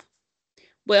 5.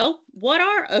 Well, what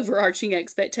are overarching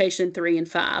expectation 3 and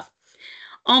 5?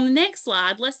 On the next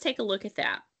slide, let's take a look at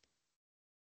that.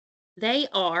 They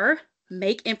are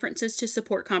make inferences to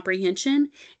support comprehension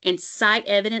and cite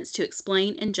evidence to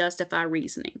explain and justify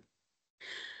reasoning.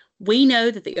 We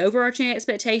know that the overarching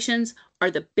expectations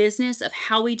are the business of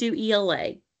how we do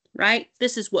ELA, right?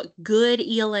 This is what good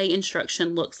ELA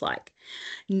instruction looks like.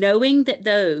 Knowing that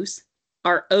those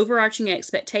are overarching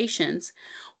expectations,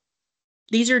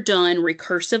 these are done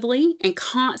recursively and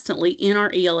constantly in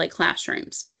our ELA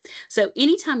classrooms. So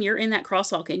anytime you're in that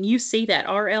crosswalk and you see that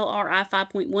RLRI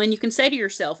 5.1, you can say to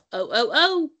yourself,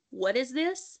 oh, what is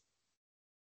this?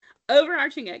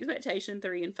 Overarching expectation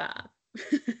 3 and 5.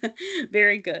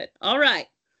 Very good. All right.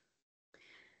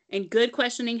 And good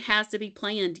questioning has to be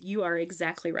planned. You are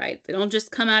exactly right. They don't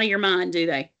just come out of your mind, do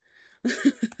they?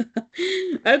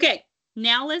 Okay,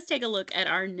 now let's take a look at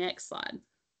our next slide.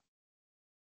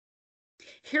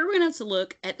 Here we're going to have to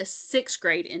look at the 6th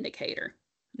grade indicator.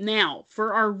 Now,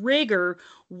 for our rigor,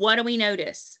 what do we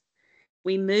notice?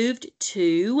 We moved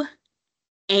to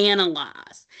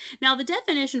analyze. Now, the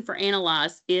definition for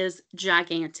analyze is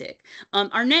gigantic.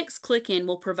 Our next click-in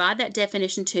will provide that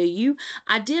definition to you.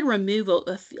 I did remove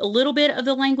a little bit of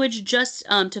the language just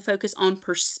to focus on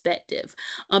perspective.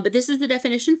 But this is the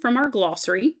definition from our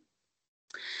glossary.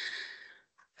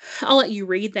 I'll let you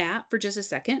read that for just a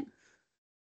second.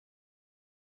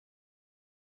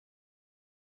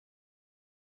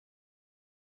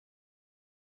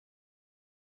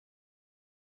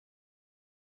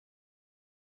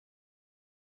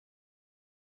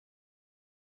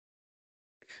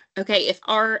 Okay, if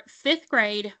our 5th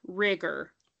grade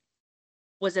rigor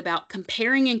was about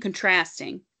comparing and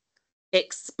contrasting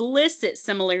explicit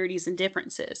similarities and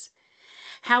differences,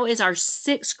 how is our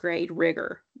 6th grade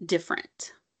rigor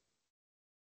different?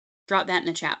 Drop that in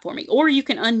the chat for me. Or you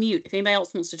can unmute if anybody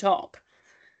else wants to talk.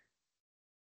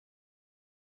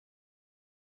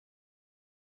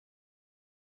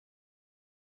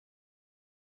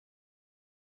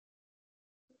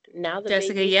 Now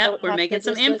Jessica, yep, we're making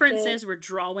some inferences. We're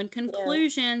drawing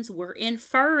conclusions. Yeah. We're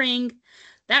inferring.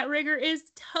 That rigor is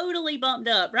totally bumped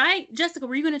up, right? Jessica,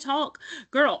 were you going to talk?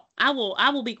 Girl, I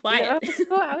will be quiet.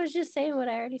 No, I was just saying what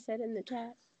I already said in the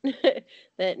chat.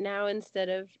 That now instead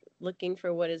of looking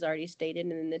for what is already stated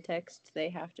in the text, they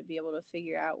have to be able to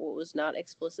figure out what was not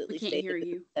explicitly stated. I can't hear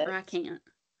you, or I can't.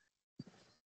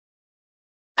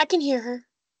 I can hear her.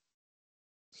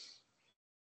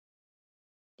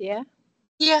 Yeah?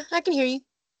 Yeah, I can hear you.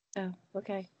 Oh,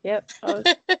 okay. Yep.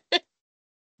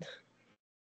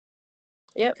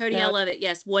 Yep. Cody, I love it.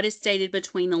 Yes. What is stated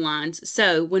between the lines?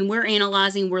 So when we're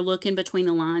analyzing, we're looking between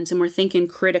the lines and we're thinking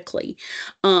critically.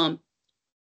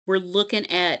 We're looking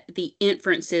at the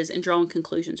inferences and drawing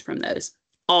conclusions from those.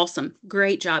 Awesome.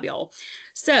 Great job, y'all.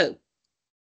 So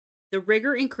the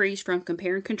rigor increased from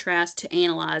compare and contrast to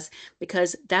analyze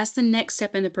because that's the next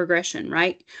step in the progression,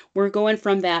 right? We're going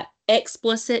from that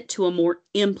explicit to a more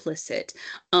implicit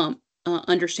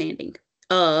understanding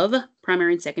of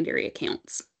primary and secondary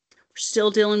accounts. We're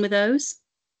still dealing with those.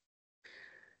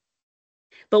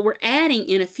 But we're adding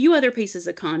in a few other pieces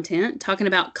of content, talking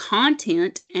about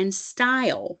content and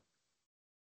style.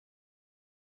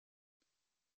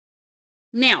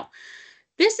 Now,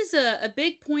 this is a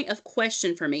big point of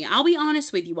question for me. I'll be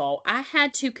honest with you all. I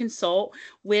had to consult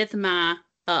with my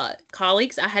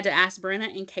colleagues. I had to ask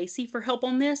Brenna and Casey for help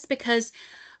on this because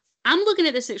I'm looking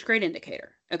at the 6th grade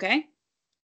indicator, okay?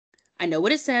 I know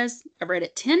what it says. I've read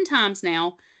it 10 times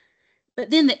now. But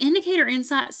then the indicator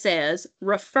insight says,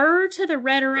 refer to the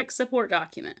rhetoric support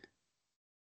document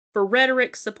for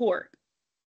rhetoric support.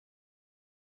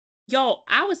 Y'all,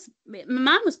 my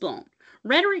mind was blown.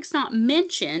 Rhetoric's not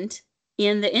mentioned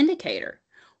in the indicator.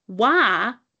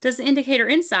 Why does the indicator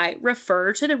insight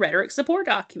refer to the rhetoric support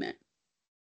document?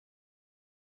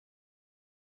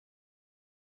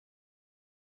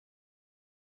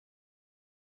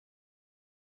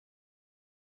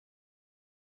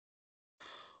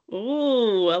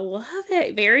 Oh, I love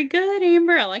it. Very good,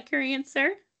 Amber. I like your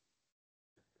answer.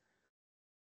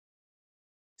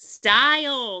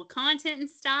 Style, content and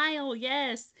style.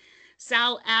 Yes.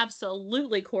 Style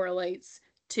absolutely correlates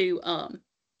to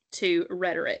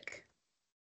rhetoric.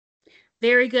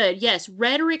 Very good. Yes,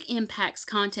 rhetoric impacts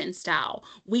content and style.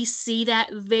 We see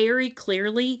that very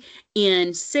clearly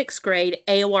in sixth grade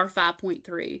AOR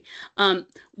 5.3.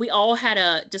 We all had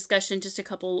a discussion just a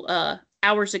couple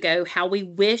hours ago how we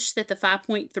wish that the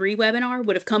 5.3 webinar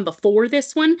would have come before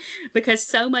this one because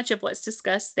so much of what's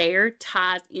discussed there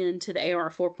ties into the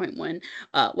AOR 4.1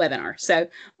 webinar. So,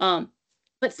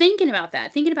 but thinking about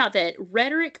that,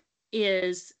 rhetoric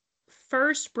is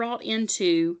first brought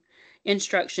into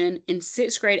instruction in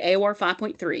sixth grade AOR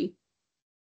 5.3.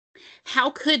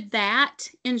 How could that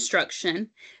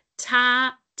instruction tie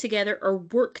together or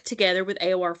work together with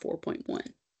AOR 4.1?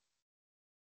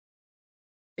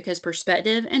 Because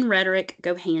perspective and rhetoric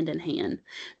go hand in hand.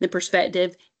 The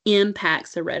perspective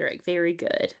impacts the rhetoric. Very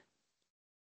good.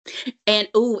 And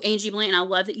oh, Angie Blanton, I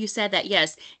love that you said that.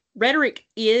 Yes, rhetoric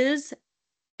is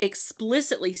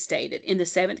explicitly stated in the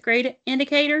seventh grade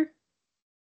indicator.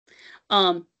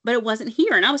 But it wasn't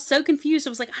here, and I was so confused. I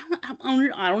was like,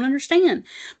 I don't understand.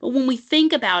 But when we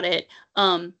think about it,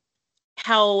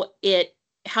 how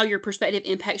your perspective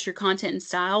impacts your content and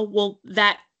style, well,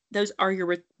 those are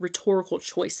your rhetorical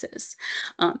choices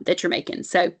that you're making.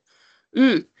 So,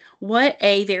 what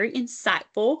a very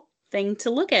insightful thing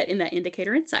to look at in that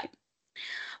indicator insight.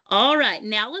 All right,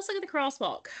 now let's look at the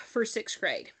crosswalk for sixth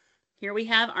grade. Here we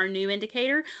have our new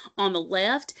indicator on the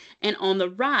left, and on the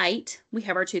right, we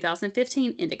have our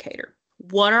 2015 indicator.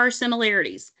 What are our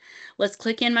similarities? Let's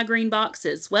click in my green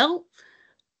boxes. Well,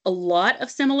 a lot of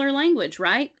similar language,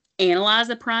 right? Analyze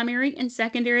the primary and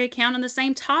secondary account on the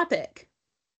same topic.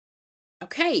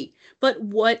 Okay, but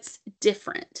what's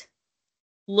different?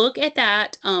 Look at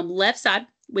that left side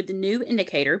with the new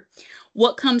indicator.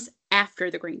 What comes after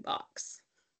the green box?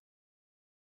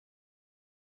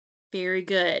 Very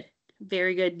good.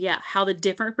 Very good. Yeah, how the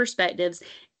different perspectives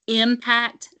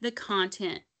impact the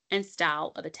content and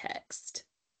style of a text.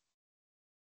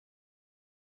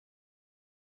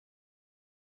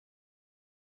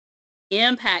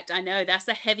 Impact, I know, that's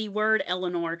a heavy word,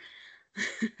 Eleanor.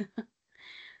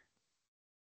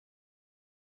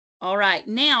 All right,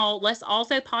 now let's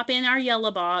also pop in our yellow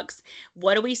box.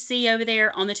 What do we see over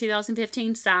there on the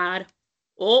 2015 side?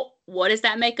 Oh, what does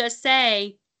that make us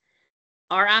say?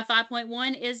 RI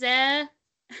 5.1 is a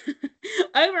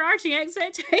overarching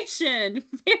expectation.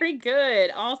 Very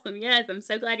good. Awesome. Yes, I'm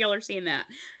so glad y'all are seeing that.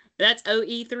 That's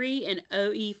OE3 and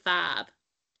OE5.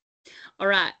 All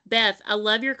right, Beth, I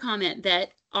love your comment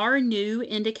that our new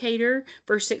indicator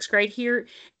for sixth grade here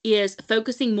is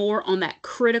focusing more on that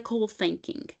critical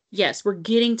thinking. Yes, we're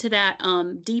getting to that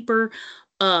deeper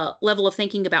level of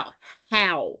thinking about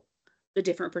how the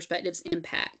different perspectives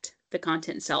impact the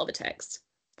content and style of a text.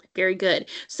 Very good.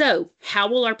 So how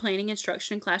will our planning,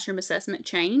 instruction, and classroom assessment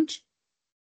change?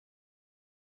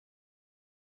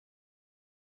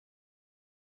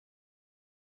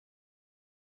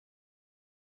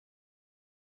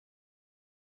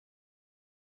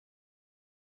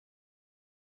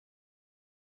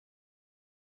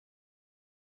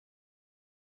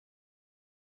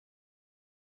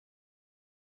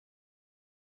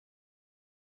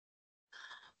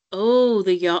 Oh,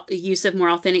 the use of more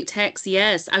authentic text.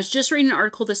 Yes. I was just reading an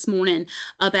article this morning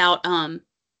about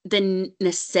the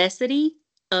necessity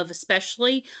of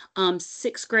especially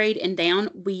sixth grade and down.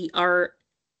 We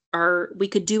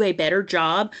could do a better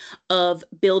job of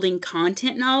building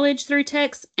content knowledge through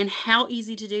text, and how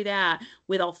easy to do that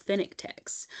with authentic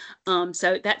text.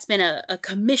 So that's been a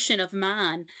commission of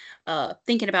mine,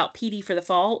 thinking about PD for the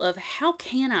fall, of how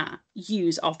can I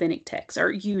use authentic text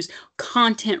or use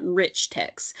content-rich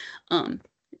text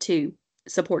to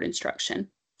support instruction.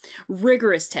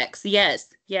 Rigorous text, yes,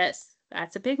 yes,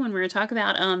 that's a big one. We're going to talk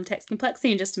about text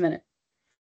complexity in just a minute.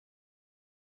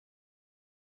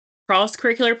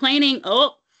 Cross-curricular planning.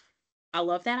 Oh, I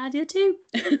love that idea too.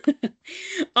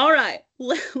 All right,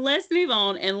 let's move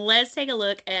on and let's take a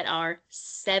look at our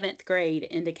seventh grade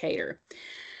indicator.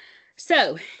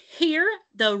 So here,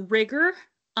 the rigor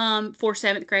for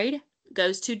seventh grade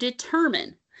goes to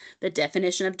determine. The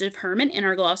definition of determine in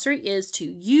our glossary is to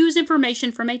use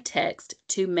information from a text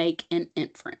to make an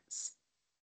inference.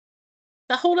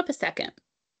 But hold up a second.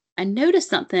 I noticed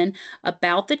something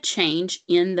about the change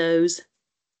in those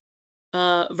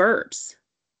verbs.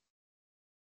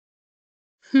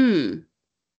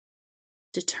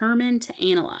 Determine to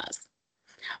analyze.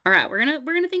 All right, we're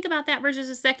gonna think about that for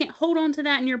just a second. Hold on to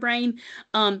that in your brain,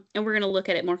 and we're gonna look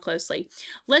at it more closely.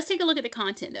 Let's take a look at the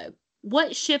content though.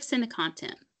 What shifts in the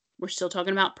content? We're still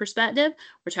talking about perspective.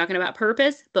 We're talking about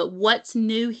purpose, but what's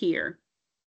new here?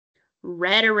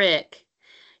 Rhetoric.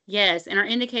 Yes, and our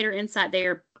indicator insight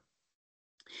there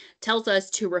tells us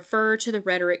to refer to the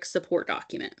rhetoric support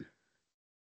document.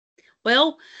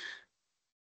 Well,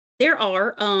 there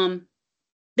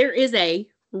is a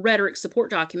rhetoric support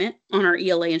document on our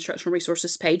ELA instructional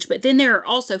resources page, but then there are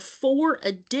also 4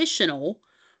 additional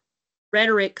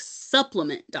rhetoric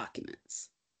supplement documents.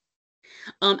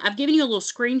 I've given you a little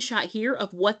screenshot here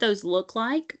of what those look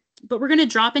like, but we're going to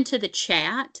drop into the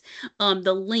chat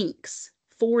the links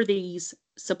for these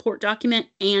support document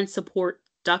and support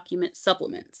document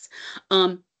supplements.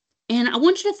 And I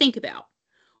want you to think about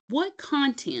what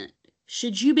content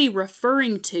should you be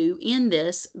referring to in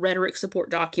this rhetoric support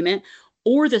document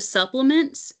or the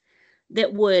supplements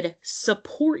that would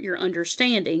support your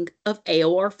understanding of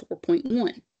AOR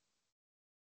 4.1.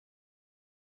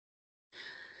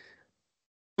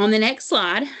 On the next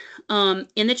slide,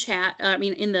 in the chat,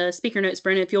 in the speaker notes,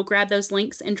 Brenna, if you'll grab those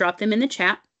links and drop them in the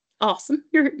chat. Awesome.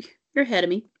 You're ahead of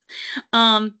me.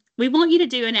 We want you to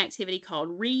do an activity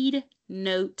called Read,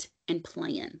 Note, and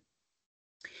Plan.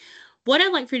 What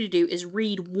I'd like for you to do is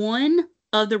read one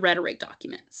of the rhetoric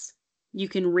documents. You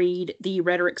can read the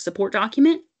rhetoric support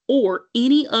document or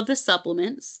any of the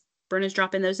supplements. Brenna's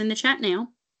dropping those in the chat now.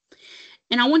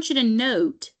 And I want you to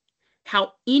note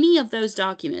how any of those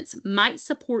documents might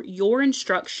support your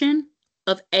instruction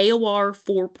of AOR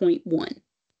 4.1.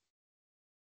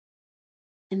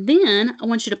 And then I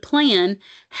want you to plan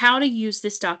how to use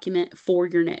this document for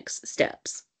your next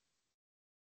steps.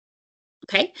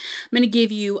 Okay, I'm going to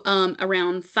give you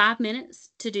around 5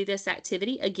 minutes to do this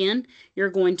activity. Again,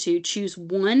 you're going to choose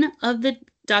one of the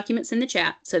documents in the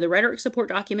chat. So the rhetoric support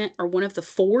document or one of the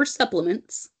 4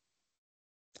 supplements.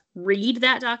 Read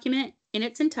that document in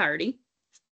its entirety.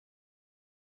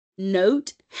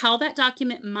 Note how that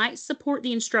document might support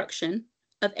the instruction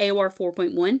of AOR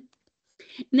 4.1. And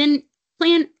then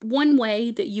plan one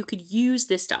way that you could use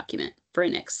this document for a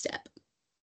next step.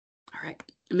 All right,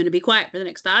 I'm going to be quiet for the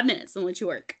next 5 minutes and let you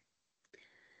work.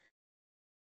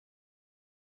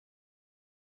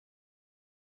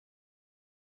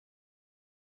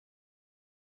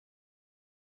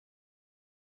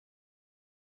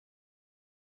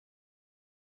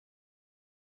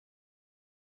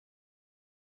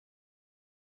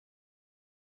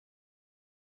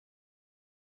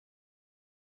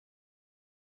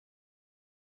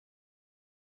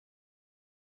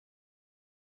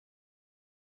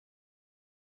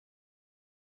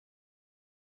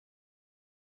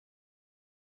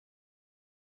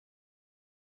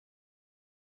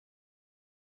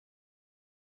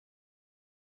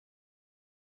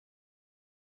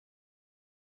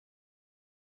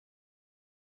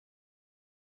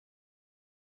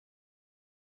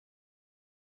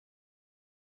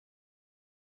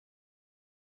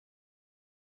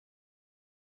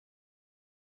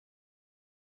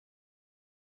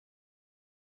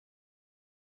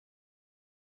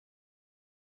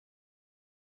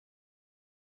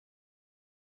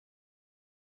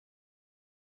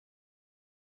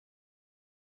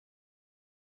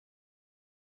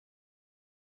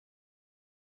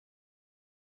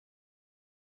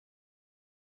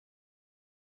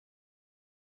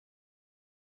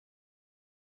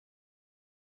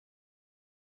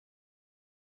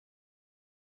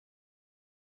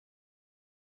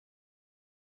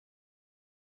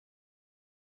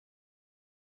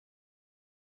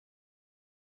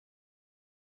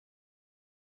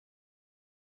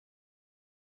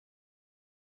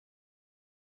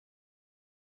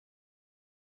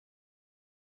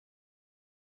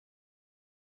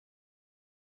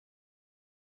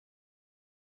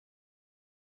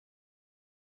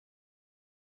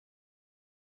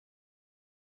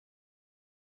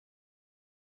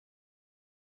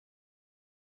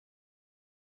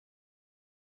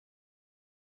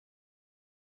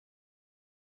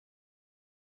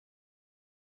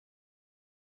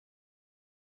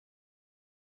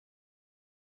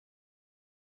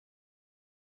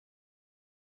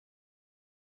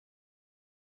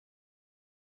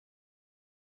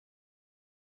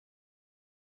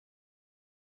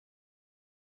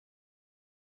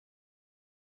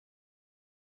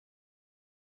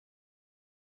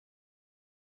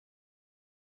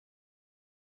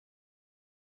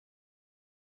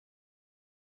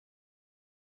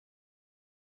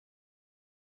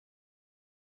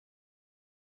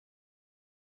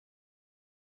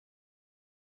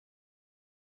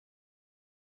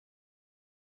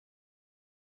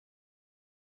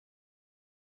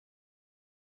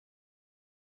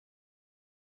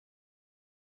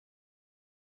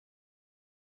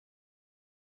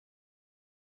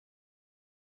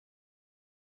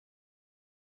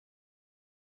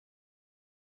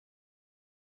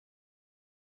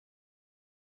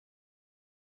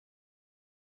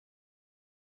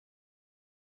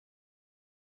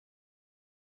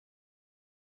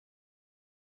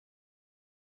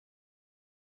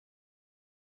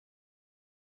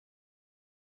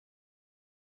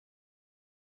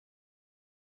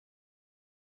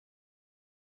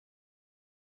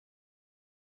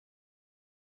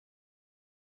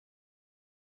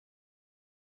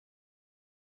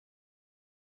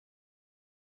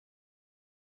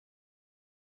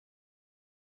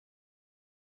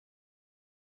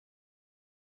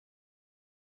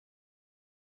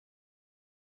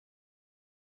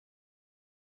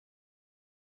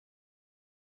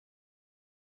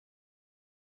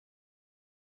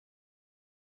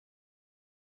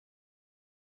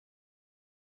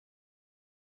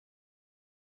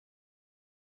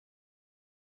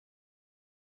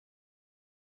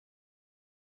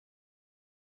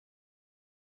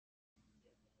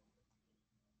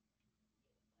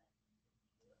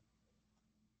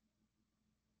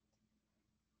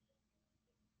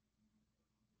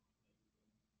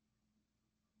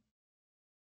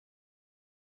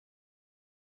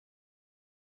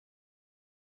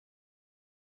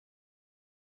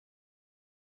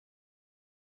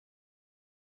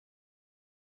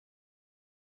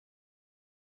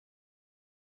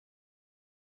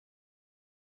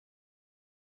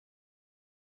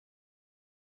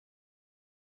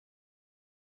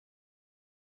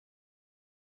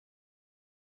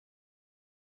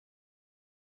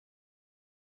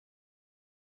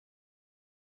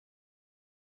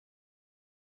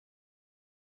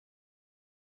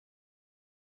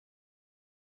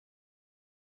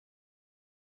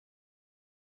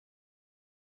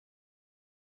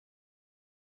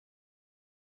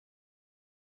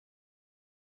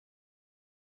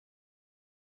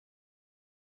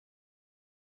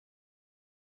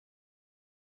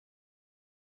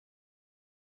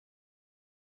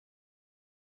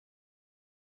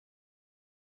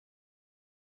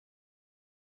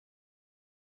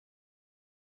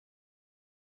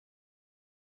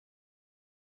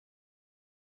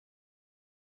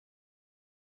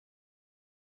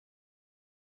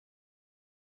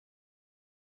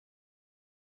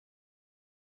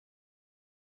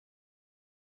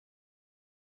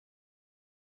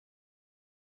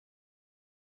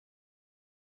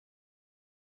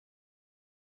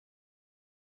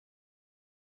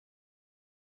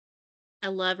 I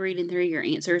love reading through your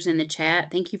answers in the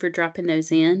chat. Thank you for dropping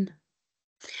those in.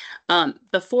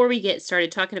 Before we get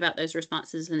started talking about those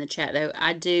responses in the chat, though,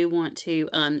 I do want to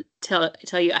tell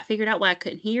you, I figured out why I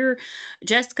couldn't hear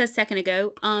Jessica a second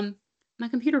ago. My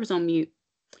computer was on mute.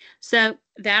 So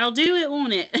that'll do it,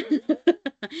 won't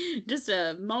it? Just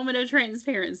a moment of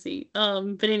transparency.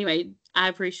 But anyway, I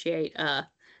appreciate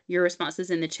your responses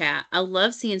in the chat. I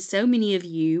love seeing so many of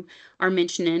you are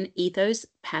mentioning ethos,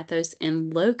 pathos,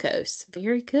 and logos.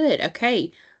 Very good.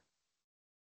 Okay.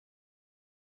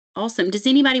 Awesome. Does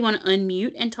anybody want to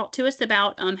unmute and talk to us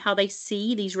about how they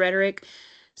see these rhetoric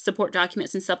support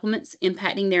documents and supplements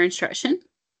impacting their instruction?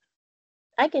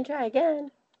 I can try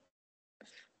again.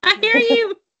 I hear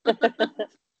you.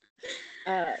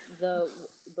 The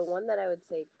one that I would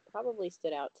say probably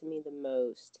stood out to me the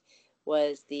most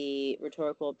was the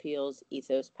rhetorical appeals,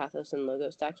 ethos, pathos, and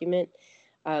logos document,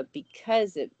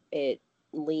 because it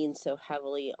leans so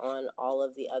heavily on all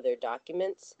of the other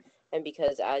documents. And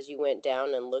because as you went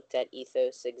down and looked at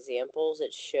ethos examples,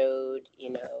 it showed,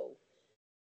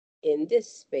 in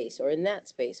this space or in that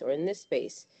space or in this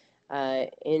space,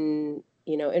 in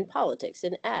politics,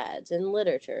 in ads, in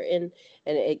literature, and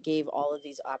it gave all of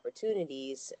these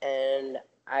opportunities. And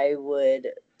I would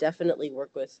definitely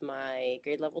work with my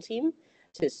grade level team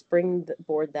to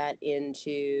springboard that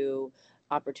into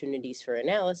opportunities for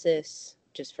analysis,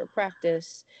 just for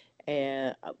practice,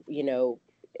 and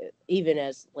even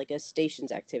as like a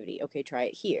stations activity. Okay, try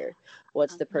it here.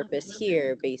 What's the purpose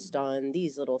here based on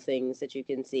these little things that you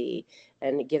can see,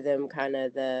 and give them kind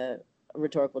of the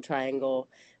rhetorical triangle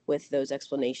with those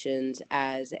explanations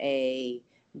as a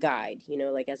guide,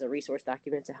 like as a resource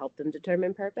document to help them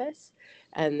determine purpose,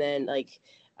 and then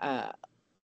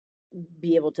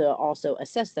be able to also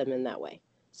assess them in that way.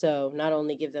 So not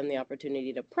only give them the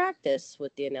opportunity to practice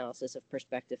with the analysis of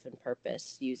perspective and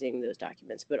purpose using those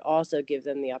documents, but also give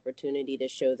them the opportunity to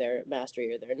show their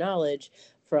mastery or their knowledge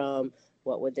from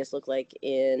what would this look like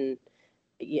in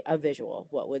a visual,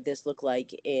 what would this look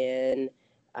like in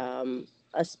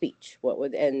a speech,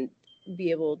 and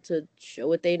be able to show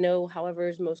what they know however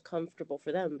is most comfortable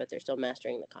for them, but they're still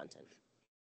mastering the content.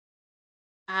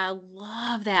 I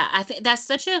love that. I think that's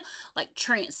such a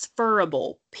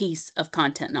transferable piece of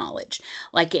content knowledge.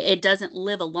 Like it doesn't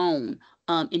live alone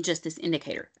in just this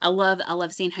indicator. I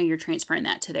love seeing how you're transferring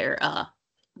that to their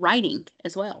writing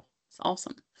as well. It's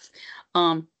awesome.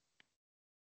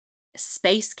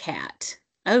 Space Cat.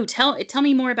 Oh, tell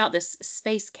me more about this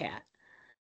Space Cat.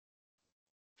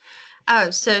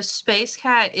 So Space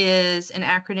Cat is an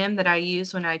acronym that I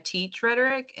use when I teach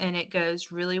rhetoric, and it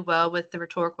goes really well with the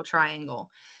rhetorical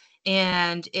triangle.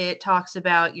 And it talks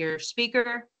about your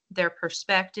speaker, their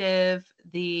perspective,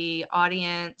 the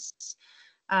audience,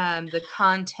 the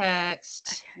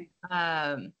context,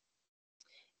 and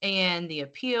the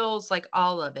appeals, like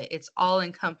all of it. It's all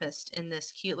encompassed in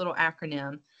this cute little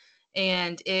acronym.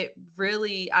 And it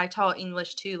really, I taught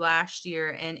English 2 last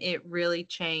year, and it really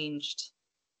changed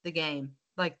the game.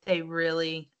 Like they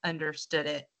really understood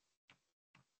it.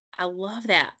 I love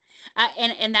that.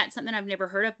 And that's something I've never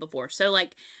heard of before. So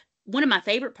one of my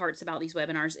favorite parts about these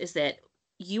webinars is that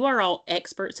you are all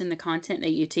experts in the content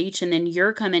that you teach, and then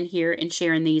you're coming here and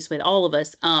sharing these with all of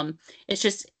us. It's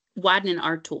just widening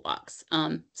our toolbox.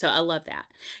 So I love that.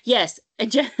 Yes.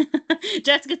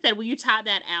 Jessica said, will you type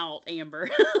that out, Amber?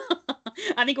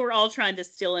 I think we're all trying to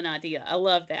steal an idea. I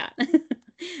love that.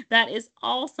 That is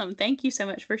awesome. Thank you so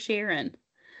much for sharing.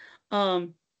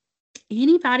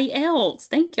 Anybody else?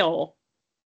 Thank y'all.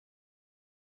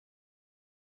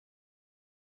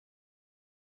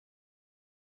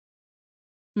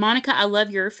 Monica, I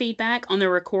love your feedback on the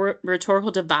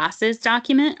rhetorical devices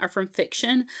document or from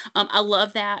fiction. I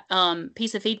love that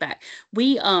piece of feedback.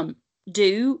 We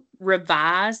do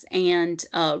revise and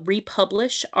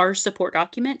republish our support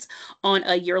documents on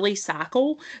a yearly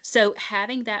cycle. So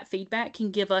having that feedback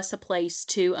can give us a place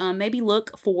to maybe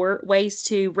look for ways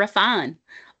to refine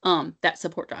that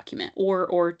support document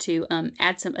or to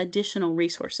add some additional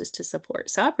resources to support.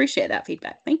 So I appreciate that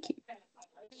feedback. Thank you.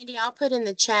 Andy, I'll put in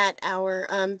the chat our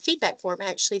feedback form,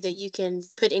 actually, that you can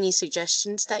put any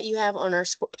suggestions that you have on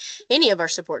any of our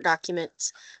support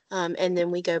documents, and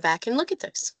then we go back and look at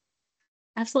those.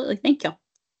 Absolutely. Thank you.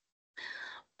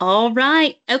 All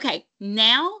right. Okay.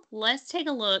 Now let's take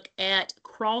a look at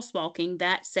crosswalking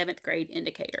that 7th grade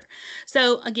indicator.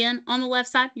 So again, on the left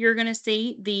side, you're going to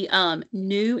see the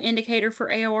new indicator for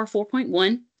AOR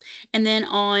 4.1. And then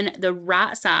on the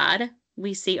right side,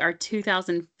 we see our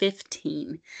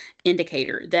 2015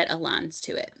 indicator that aligns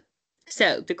to it.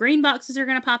 So the green boxes are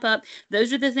going to pop up.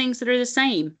 Those are the things that are the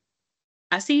same.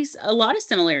 I see a lot of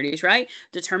similarities, right?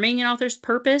 Determining an author's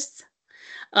purpose,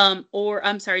 or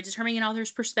I'm sorry, determining an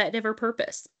author's perspective or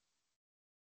purpose.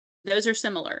 Those are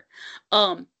similar.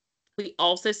 We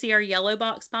also see our yellow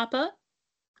box pop up.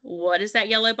 What does that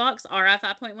yellow box, RI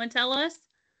 5.1, tell us?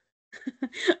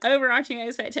 Overarching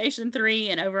expectation 3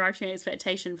 and overarching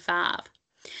expectation 5.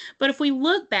 But if we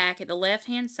look back at the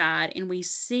left-hand side and we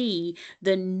see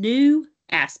the new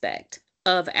aspect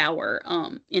of our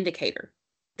indicator,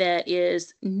 that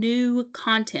is new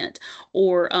content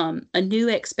or a new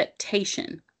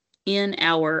expectation in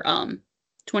our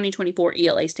 2024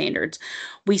 ELA standards,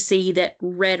 we see that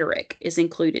rhetoric is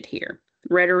included here.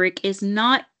 Rhetoric is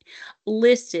not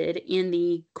listed in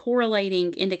the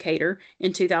correlating indicator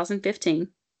in 2015.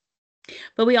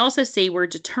 But we also see we're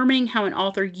determining how an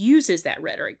author uses that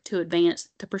rhetoric to advance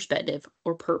the perspective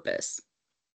or purpose.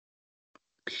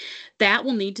 That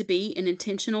will need to be an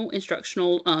intentional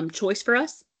instructional choice for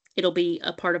us. It'll be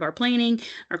a part of our planning,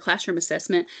 our classroom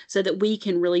assessment, so that we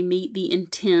can really meet the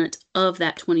intent of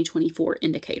that 2024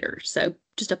 indicator. So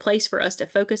just a place for us to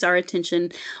focus our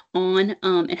attention on,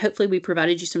 and hopefully we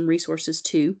provided you some resources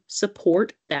to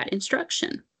support that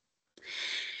instruction.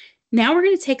 Now we're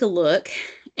going to take a look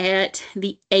at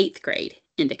the 8th grade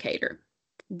indicator.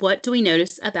 What do we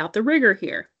notice about the rigor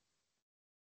here?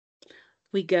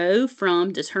 We go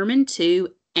from determine to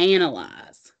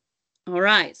analyze. All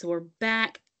right, so we're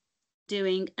back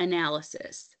doing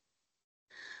analysis.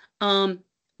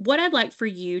 What I'd like for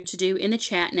you to do in the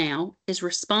chat now is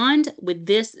respond with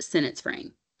this sentence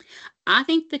frame. I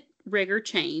think the rigor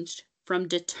changed from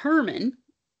determine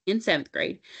in 7th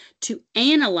grade to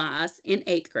analyze in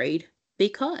 8th grade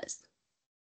because.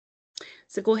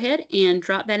 So go ahead and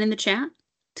drop that in the chat.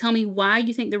 Tell me why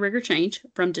you think the rigor changed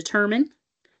from determine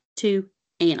to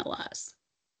analyze.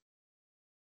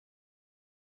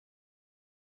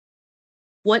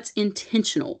 What's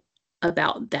intentional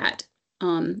about that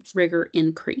rigor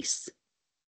increase?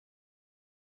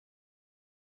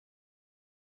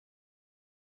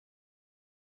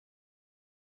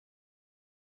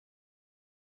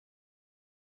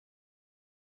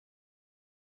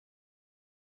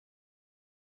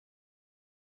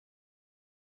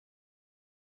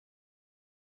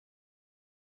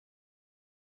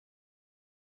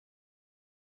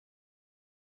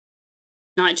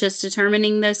 Not just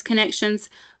determining those connections,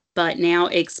 but now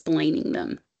explaining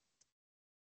them.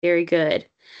 Very good.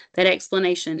 That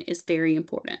explanation is very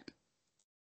important.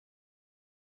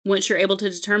 Once you're able to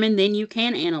determine, then you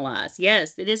can analyze.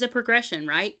 Yes, it is a progression,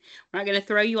 right? We're not going to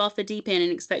throw you off the deep end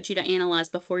and expect you to analyze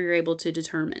before you're able to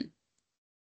determine.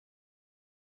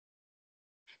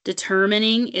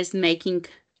 Determining is making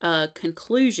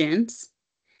conclusions,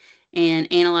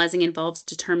 and analyzing involves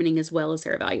determining as well as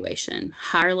their evaluation.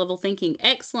 Higher level thinking.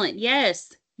 Excellent.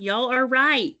 Yes, y'all are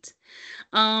right.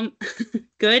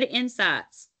 Good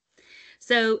insights.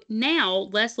 So now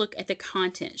let's look at the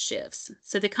content shifts.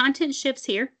 So the content shifts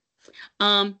here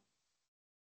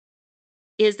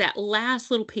is that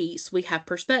last little piece. We have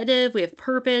perspective, we have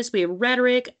purpose, we have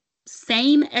rhetoric,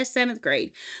 same as 7th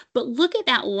grade. But look at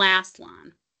that last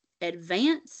line.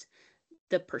 Advance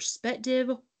the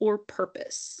perspective or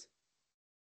purpose.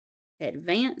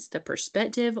 Advance the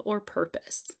perspective or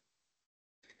purpose.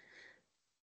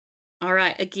 All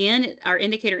right, again, our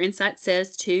indicator insight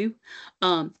says to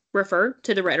refer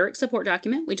to the rhetoric support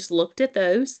document. We just looked at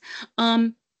those.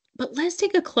 But let's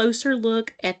take a closer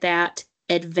look at that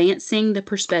advancing the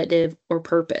perspective or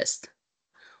purpose.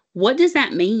 What does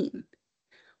that mean?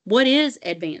 What is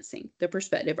advancing the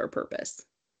perspective or purpose?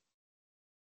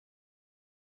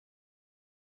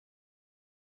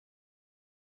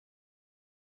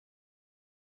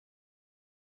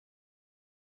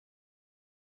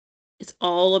 It's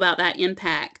all about that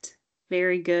impact.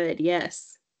 Very good.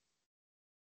 Yes.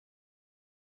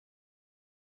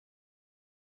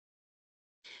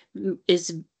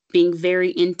 Is being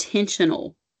very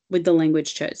intentional with the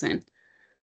language chosen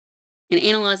and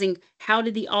analyzing how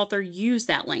did the author use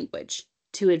that language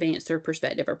to advance their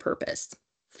perspective or purpose.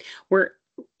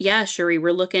 Shuri,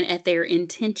 we're looking at their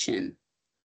intention.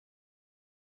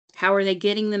 How are they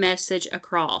getting the message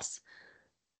across?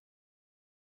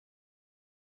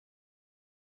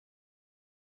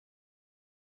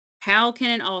 How can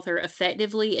an author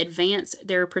effectively advance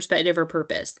their perspective or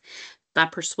purpose? By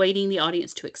persuading the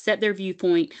audience to accept their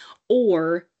viewpoint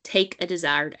or take a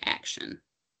desired action.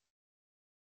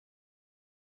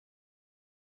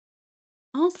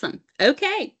 Awesome.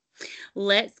 Okay,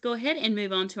 let's go ahead and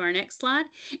move on to our next slide.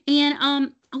 And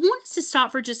I want us to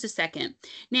stop for just a second.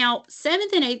 Now,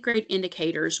 7th and 8th grade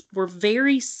indicators were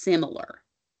very similar.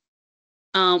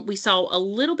 We saw a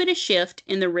little bit of shift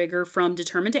in the rigor from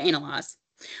determine to analyze.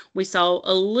 We saw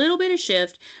a little bit of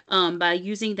shift by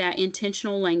using that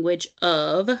intentional language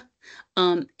of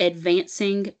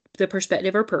advancing the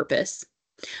perspective or purpose.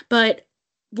 But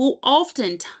we'll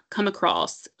often come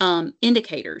across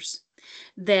indicators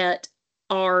that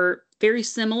are very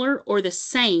similar or the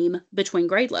same between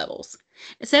grade levels.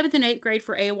 7th and 8th grade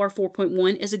for AOR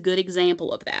 4.1 is a good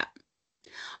example of that.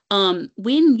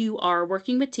 When you are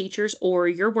working with teachers or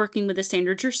you're working with the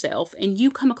standards yourself and you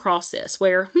come across this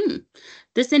where,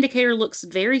 this indicator looks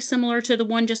very similar to the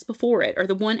one just before it or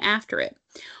the one after it.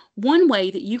 One way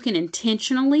that you can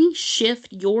intentionally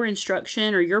shift your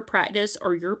instruction or your practice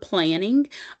or your planning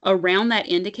around that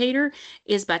indicator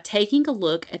is by taking a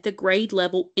look at the grade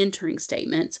level entering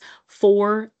statements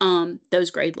for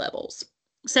those grade levels.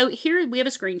 So here we have a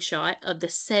screenshot of the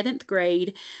 7th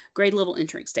grade level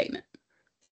entering statement.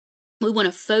 We want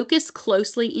to focus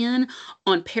closely in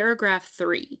on paragraph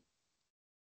 3.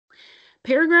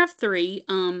 Paragraph 3,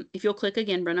 if you'll click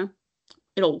again, Brenna,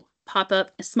 it'll pop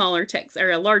up a smaller text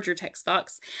or a larger text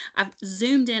box. I've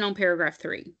zoomed in on paragraph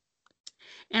 3.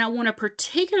 And I want to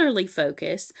particularly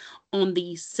focus on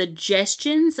the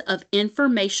suggestions of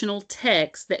informational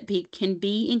text that can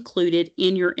be included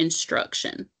in your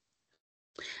instruction.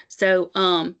 So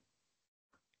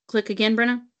click again,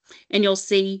 Brenna, and you'll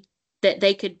see that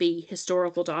they could be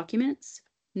historical documents,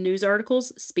 news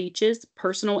articles, speeches,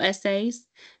 personal essays,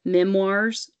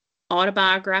 memoirs,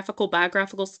 autobiographical,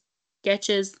 biographical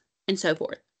sketches, and so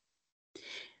forth.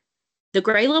 The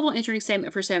grade level entering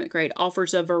statement for 7th grade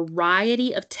offers a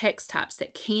variety of text types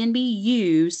that can be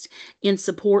used in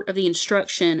support of the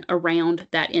instruction around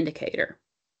that indicator.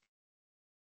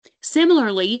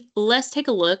 Similarly, let's take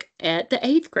a look at the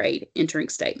 8th grade entering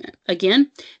statement.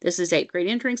 Again, this is 8th grade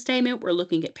entering statement. We're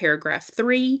looking at paragraph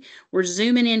 3. We're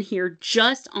zooming in here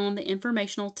just on the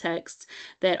informational texts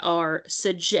that are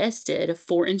suggested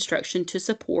for instruction to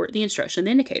support the instruction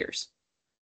indicators.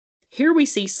 Here we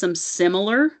see some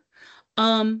similar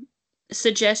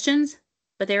suggestions,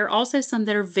 but there are also some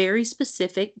that are very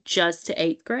specific just to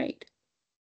 8th grade.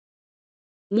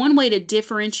 One way to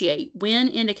differentiate when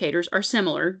indicators are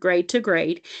similar grade to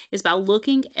grade is by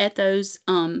looking at those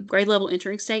grade level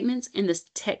entering statements and the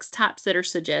text types that are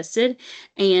suggested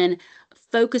and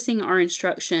focusing our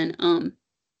instruction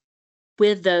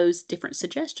with those different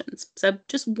suggestions. So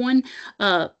just one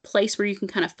place where you can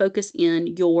kind of focus in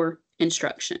your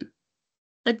instruction.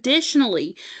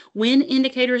 Additionally, when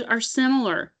indicators are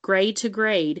similar grade to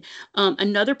grade,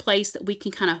 another place that we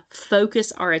can kind of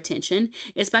focus our attention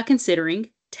is by considering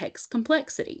text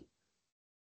complexity.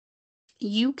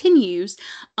 You can use,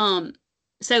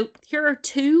 so here are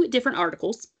 2 different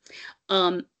articles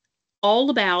all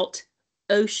about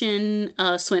ocean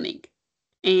swimming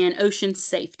and ocean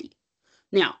safety.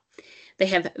 Now, they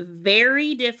have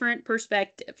very different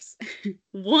perspectives.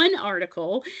 One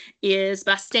article is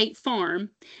by State Farm,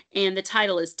 and the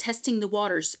title is Testing the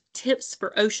Waters, Tips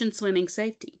for Ocean Swimming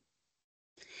Safety.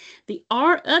 The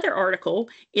other article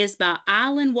is by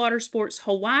Island Water Sports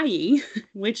Hawaii,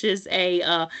 which is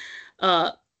a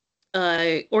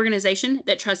organization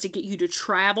that tries to get you to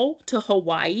travel to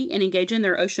Hawaii and engage in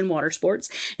their ocean water sports.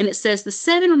 And it says the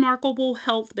 7 remarkable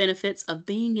health benefits of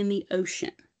being in the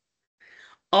ocean.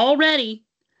 Already,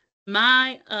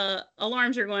 my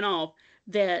alarms are going off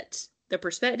that the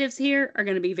perspectives here are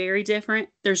going to be very different.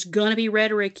 There's going to be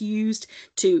rhetoric used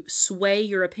to sway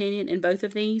your opinion in both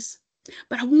of these.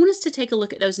 But I want us to take a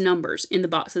look at those numbers in the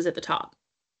boxes at the top.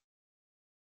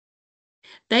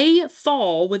 They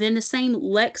fall within the same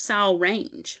Lexile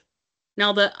range.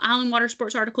 Now, the Island Water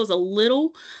Sports article is a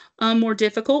little more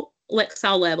difficult,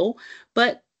 Lexile level,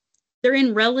 but they're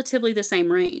in relatively the same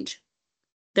range.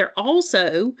 They're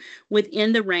also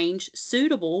within the range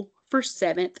suitable for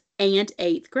 7th and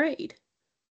 8th grade.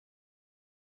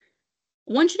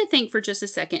 I want you to think for just a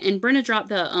second, and Brenna dropped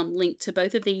the link to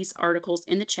both of these articles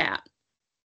in the chat.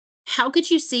 How could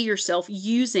you see yourself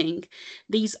using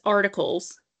these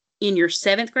articles in your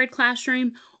 7th grade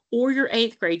classroom or your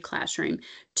 8th grade classroom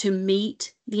to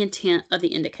meet the intent of the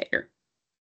indicator?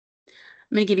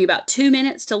 I'm going to give you about 2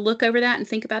 minutes to look over that and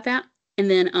think about that. And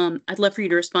then I'd love for you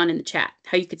to respond in the chat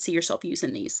how you could see yourself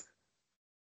using these.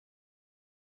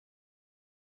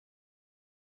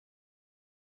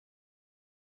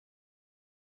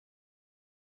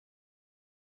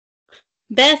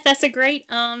 Beth, that's a great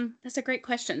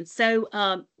question.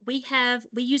 So we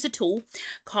use a tool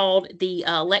called the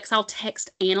Lexile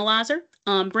Text Analyzer.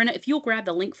 Brenna, if you'll grab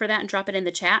the link for that and drop it in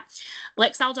the chat.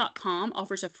 Lexile.com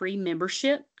offers a free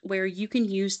membership where you can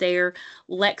use their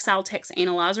Lexile Text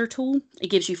Analyzer tool. It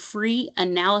gives you free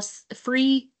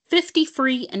 50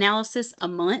 free analysis a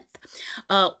month.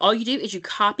 All you do is you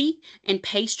copy and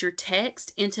paste your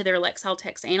text into their Lexile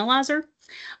text analyzer.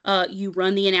 You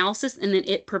run the analysis, and then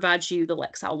it provides you the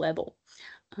Lexile level.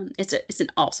 It's an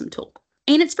awesome tool,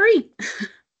 and it's free.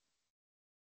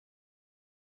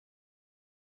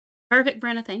 Perfect,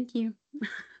 Brenna. Thank you.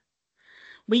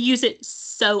 We use it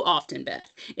so often, Beth.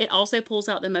 It also pulls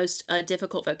out the most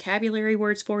difficult vocabulary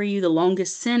words for you, the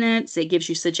longest sentence. It gives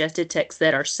you suggested texts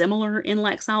that are similar in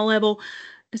Lexile level.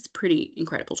 It's a pretty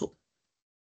incredible tool.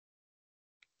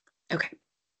 Okay.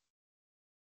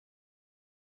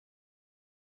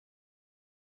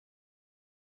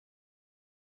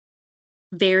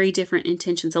 Very different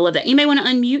intentions. I love that. Anybody want to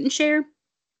unmute and share?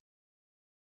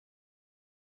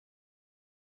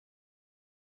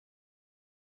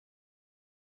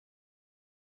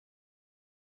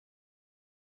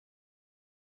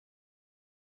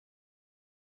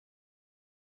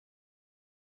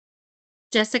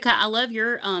 Jessica, I love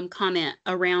your comment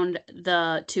around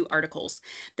the two articles,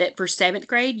 that for 7th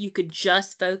grade, you could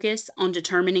just focus on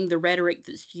determining the rhetoric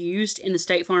that's used in the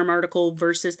State Farm article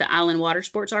versus the Island Water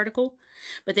Sports article.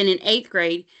 But then in 8th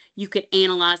grade, you could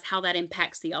analyze how that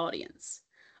impacts the audience.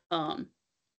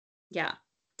 Yeah,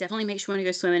 definitely makes you want to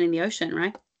go swimming in the ocean,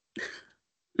 right?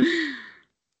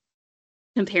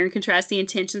 Compare and contrast the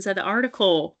intentions of the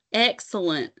article.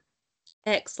 Excellent.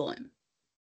 Excellent.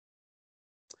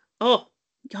 Oh,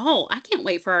 y'all, I can't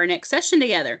wait for our next session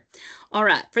together. All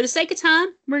right, for the sake of time,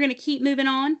 we're going to keep moving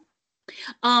on.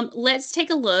 Let's take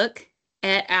a look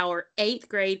at our 8th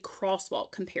grade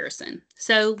crosswalk comparison.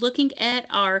 So looking at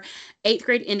our 8th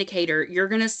grade indicator, you're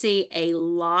going to see a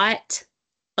lot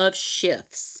of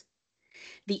shifts.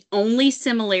 The only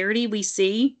similarity we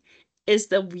see is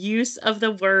the use of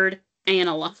the word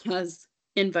analyze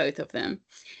in both of them.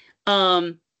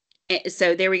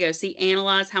 So there we go. See,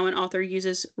 analyze how an author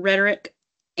uses rhetoric,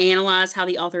 analyze how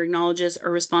the author acknowledges or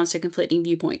responds to conflicting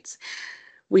viewpoints.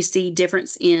 We see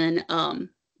difference in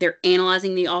they're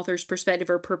analyzing the author's perspective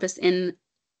or purpose in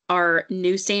our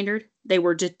new standard. They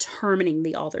were determining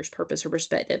the author's purpose or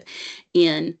perspective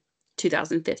in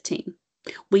 2015.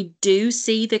 We do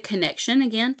see the connection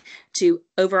again to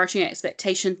overarching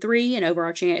expectation 3 and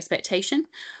overarching expectation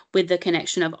with the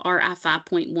connection of RI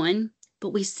 5.1. But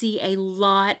we see a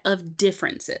lot of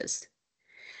differences.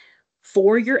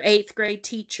 For your 8th grade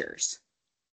teachers,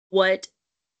 what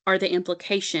are the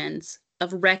implications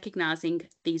of recognizing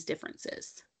these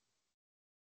differences?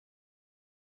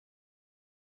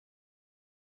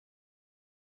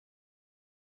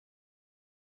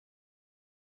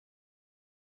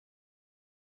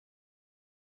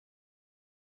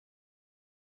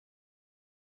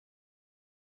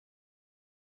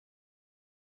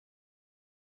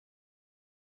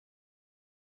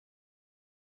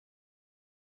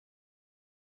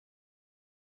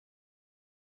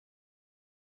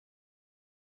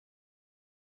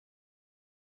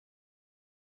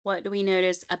 What do we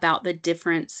notice about the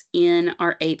difference in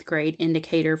our 8th grade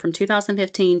indicator from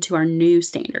 2015 to our new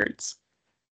standards?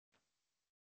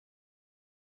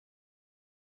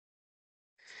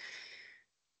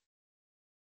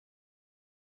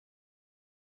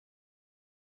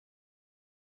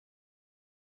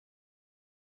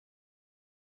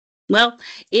 Well,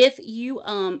 if you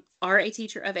are a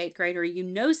teacher of 8th grade, or you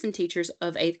know some teachers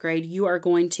of 8th grade, you are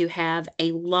going to have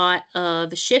a lot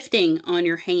of shifting on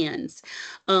your hands.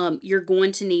 You're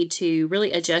going to need to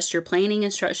really adjust your planning,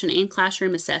 instruction, and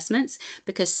classroom assessments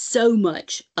because so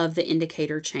much of the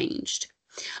indicator changed.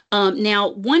 Now,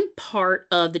 one part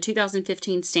of the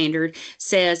 2015 standard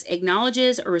says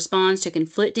acknowledges or responds to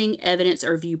conflicting evidence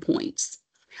or viewpoints.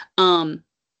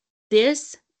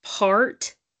 This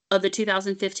part of the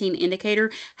 2015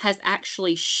 indicator has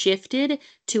actually shifted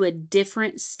to a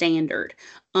different standard.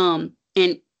 And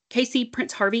Casey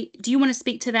Prince Harvey, do you want to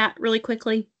speak to that really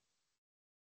quickly?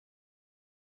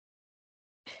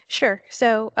 Sure.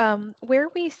 So where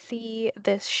we see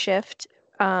this shift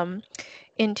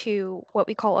into what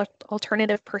we call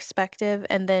alternative perspective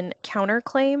and then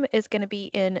counterclaim is going to be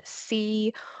in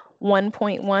C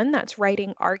 1.1, that's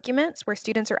writing arguments, where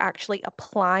students are actually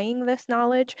applying this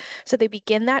knowledge. So they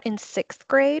begin that in 6th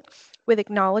grade with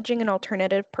acknowledging an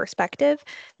alternative perspective.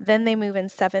 Then they move in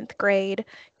 7th grade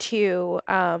to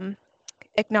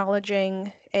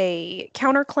acknowledging a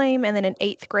counterclaim, and then in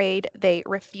 8th grade, they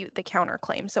refute the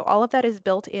counterclaim. So all of that is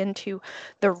built into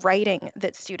the writing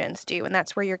that students do, and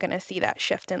that's where you're going to see that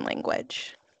shift in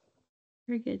language.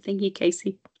 Very good. Thank you,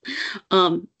 Casey.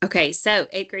 Okay, so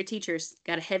 8th grade teachers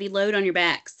got a heavy load on your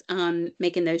backs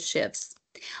making those shifts.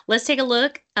 Let's take a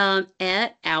look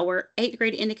at our 8th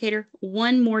grade indicator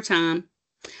one more time.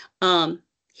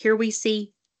 Here we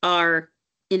see our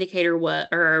indicator or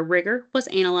our rigor was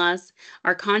analyze.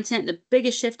 Our content, the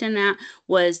biggest shift in that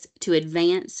was to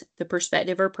advance the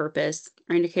perspective or purpose.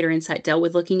 Our indicator insight dealt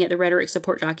with looking at the rhetoric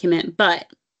support document. But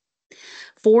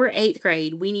for 8th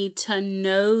grade, we need to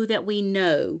know that we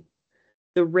know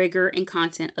the rigor and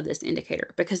content of this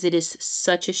indicator because it is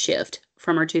such a shift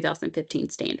from our 2015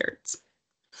 standards.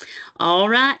 All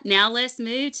right, now let's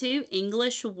move to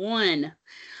English 1.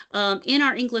 In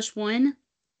our English 1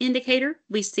 indicator,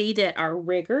 we see that our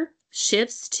rigor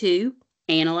shifts to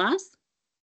analyze.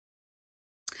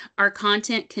 Our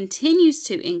content continues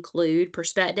to include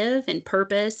perspective and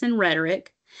purpose and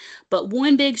rhetoric, but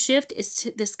one big shift is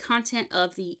to this content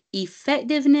of the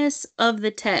effectiveness of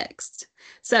the text.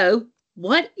 So,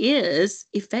 what is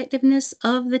effectiveness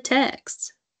of the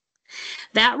text?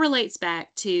 That relates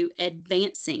back to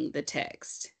advancing the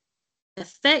text.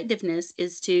 Effectiveness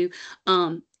is to,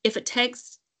 if a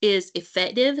text is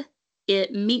effective,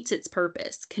 it meets its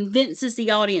purpose, convinces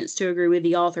the audience to agree with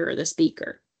the author or the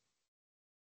speaker.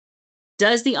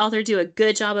 Does the author do a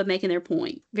good job of making their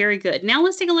point? Very good. Now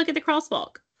let's take a look at the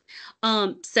crosswalk.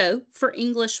 So for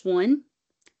English 1,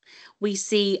 we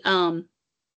see the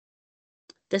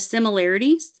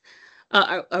similarities.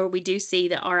 Or we do see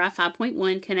the RI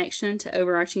 5.1 connection to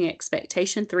overarching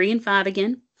expectation 3 and 5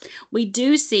 again. We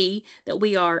do see that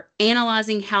we are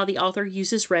analyzing how the author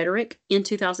uses rhetoric in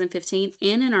 2015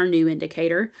 and in our new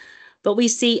indicator, but we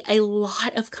see a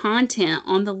lot of content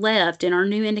on the left in our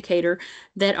new indicator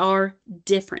that are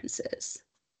differences.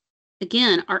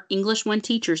 Again, our English 1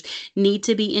 teachers need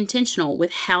to be intentional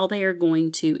with how they are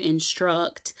going to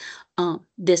instruct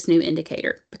this new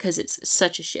indicator because it's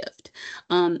such a shift.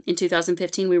 In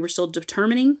 2015, we were still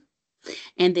determining,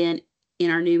 and then in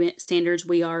our new standards,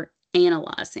 we are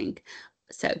analyzing.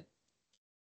 So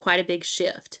quite a big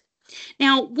shift.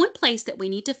 Now, one place that we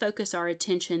need to focus our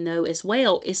attention, though, as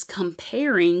well, is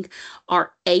comparing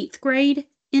our 8th grade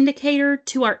indicator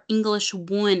to our English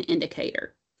 1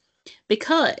 indicator.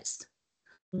 Because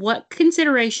what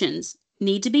considerations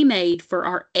need to be made for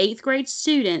our 8th grade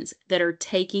students that are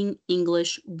taking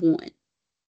English 1?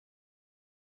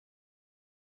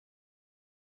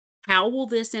 How will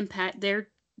this impact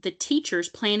the teacher's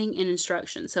planning and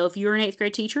instruction? So if you're an 8th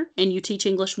grade teacher and you teach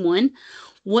English 1,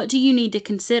 what do you need to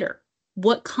consider?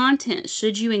 What content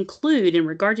should you include in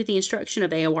regard to the instruction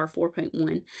of AOR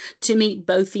 4.1 to meet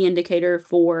both the indicator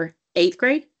for 8th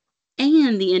grade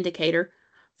and the indicator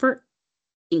for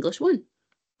English 1?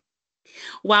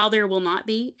 While there will not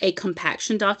be a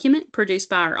compaction document produced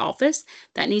by our office,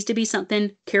 that needs to be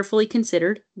something carefully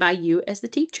considered by you as the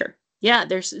teacher. Yeah,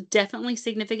 there's definitely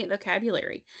significant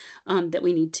vocabulary that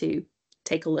we need to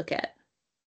take a look at.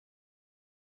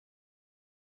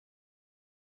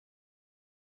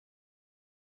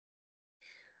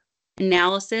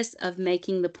 Analysis of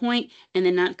making the point, and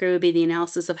then not going to be the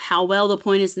analysis of how well the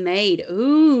point is made.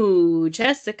 Ooh,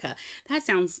 Jessica, that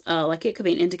sounds like it could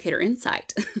be an indicator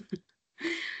insight.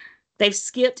 They've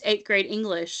skipped 8th grade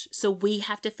English, so we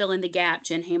have to fill in the gap,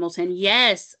 Jen Hamilton.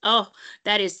 Yes. Oh,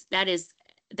 that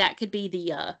could be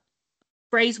the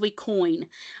phrase we coin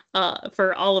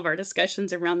for all of our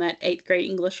discussions around that 8th grade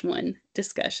English 1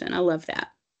 discussion. I love that.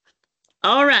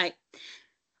 All right.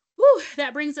 Whew,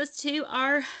 that brings us to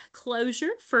our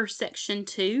closure for section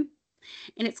 2,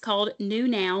 and it's called New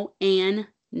Now and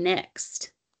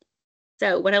Next.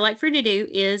 So what I'd like for you to do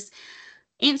is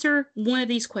answer one of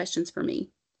these questions for me.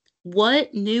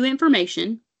 What new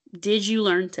information did you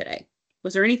learn today?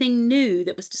 Was there anything new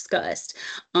that was discussed?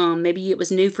 Maybe it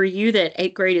was new for you that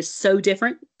 8th grade is so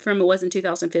different from it was in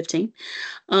 2015.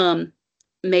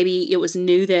 Maybe it was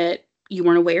new that you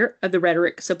weren't aware of the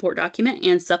rhetoric support document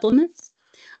and supplements.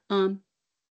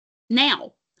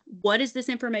 Now, what does this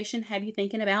information have you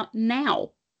thinking about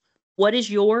now? What is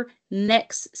your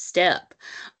next step?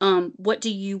 What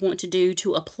do you want to do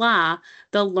to apply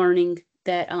the learning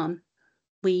that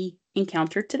we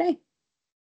encountered today?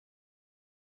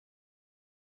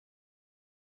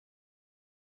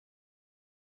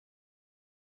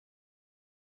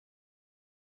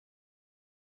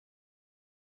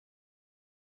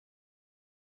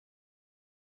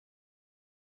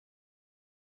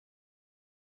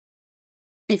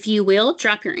 If you will,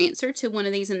 drop your answer to one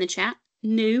of these in the chat.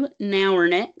 New, now, or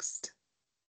next.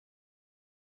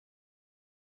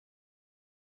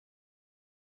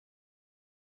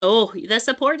 Oh, the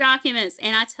support documents.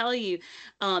 And I tell you,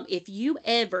 if you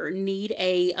ever need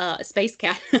a space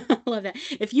cat, I love that.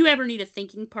 If you ever need a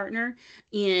thinking partner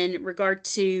in regard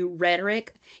to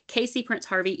rhetoric, Casey Prince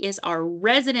Harvey is our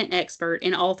resident expert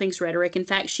in all things rhetoric. In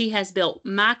fact, she has built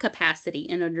my capacity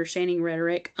in understanding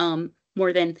rhetoric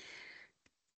more than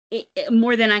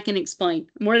more than I can explain,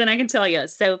 more than I can tell you.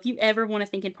 So if you ever want to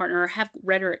think and partner or have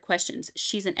rhetoric questions,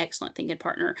 she's an excellent thinking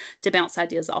partner to bounce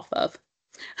ideas off of.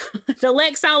 The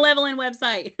Lexile Leveling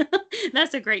website.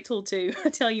 That's a great tool too. I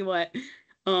tell you what,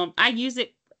 I use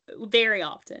it very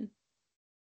often.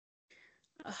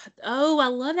 Oh, I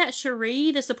love that,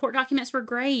 Cherie. The support documents were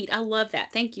great. I love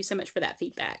that. Thank you so much for that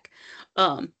feedback.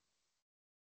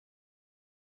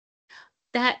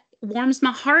 That warms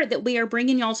my heart that we are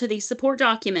bringing y'all to these support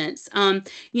documents.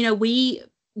 You know,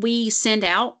 we send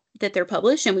out that they're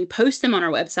published and we post them on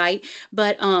our website,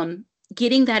 but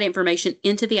getting that information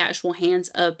into the actual hands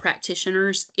of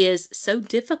practitioners is so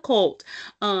difficult.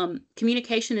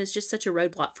 Communication is just such a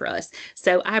roadblock for us.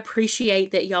 So I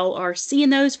appreciate that y'all are seeing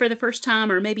those for the first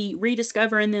time or maybe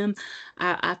rediscovering them.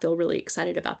 I feel really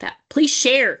excited about that. Please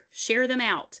share them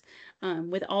out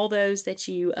with all those that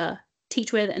you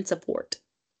teach with and support.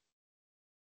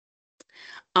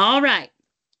 All right,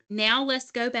 now let's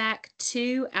go back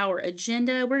to our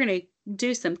agenda. We're going to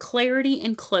do some clarity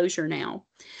and closure now.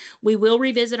 We will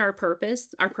revisit our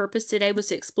purpose. Our purpose today was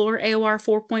to explore AOR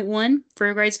 4.1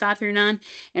 for grades 5 through 9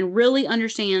 and really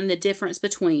understand the difference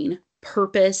between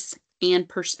purpose and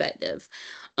perspective.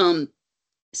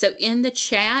 So in the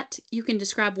chat, you can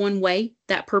describe one way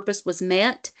that purpose was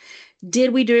met.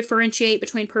 Did we differentiate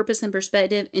between purpose and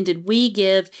perspective? And did we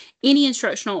give any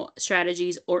instructional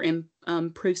strategies or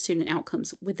improve student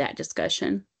outcomes with that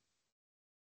discussion?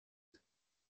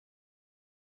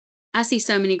 I see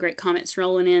so many great comments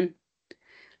rolling in.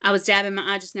 I was dabbing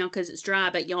my eye just now because it's dry,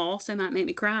 but y'all also might make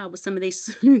me cry with some of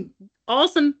these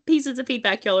awesome pieces of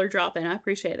feedback y'all are dropping. I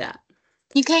appreciate that.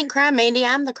 You can't cry, Mandy.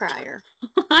 I'm the crier.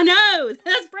 I know.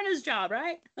 That's Brenna's job,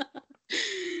 right?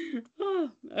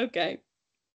 Oh, okay.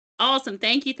 Awesome.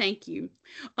 Thank you. Thank you.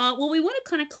 Well, we want to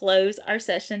kind of close our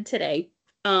session today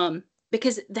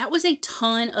because that was a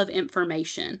ton of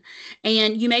information.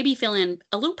 And you may be feeling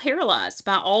a little paralyzed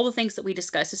by all the things that we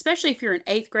discussed, especially if you're an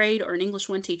 8th grade or an English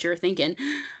 1 teacher thinking,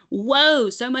 whoa,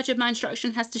 so much of my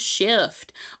instruction has to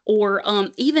shift. Or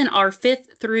even our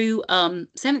 5th through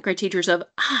 7th grade teachers of,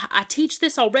 I teach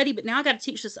this already, but now I got to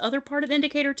teach this other part of the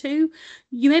indicator too.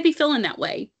 You may be feeling that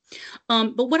way.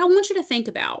 But what I want you to think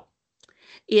about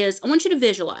is I want you to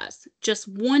visualize just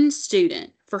one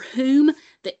student for whom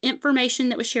the information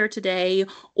that was shared today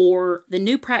or the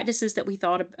new practices that we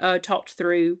talked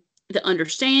through, the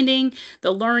understanding,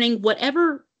 the learning,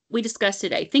 whatever we discussed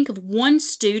today. Think of one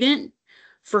student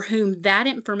for whom that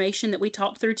information that we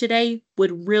talked through today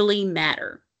would really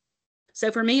matter.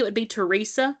 So for me, it would be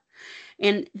Teresa.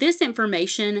 And this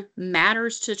information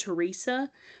matters to Teresa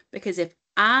because if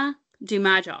I do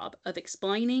my job of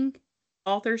explaining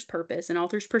author's purpose and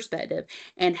author's perspective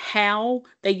and how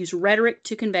they use rhetoric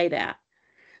to convey that,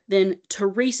 then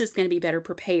Teresa's going to be better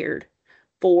prepared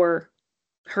for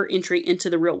her entry into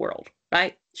the real world,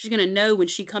 right? She's going to know when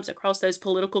she comes across those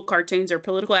political cartoons or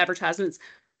political advertisements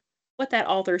what that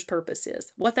author's purpose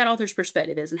is, what that author's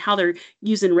perspective is, and how they're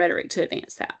using rhetoric to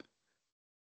advance that.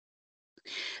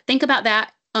 Think about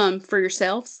that for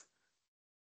yourselves.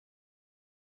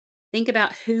 Think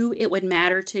about who it would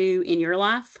matter to in your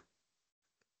life.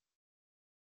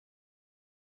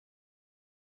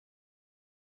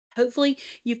 Hopefully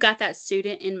you've got that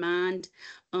student in mind,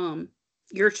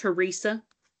 your Teresa,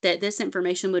 that this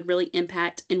information would really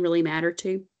impact and really matter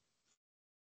to.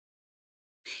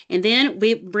 And then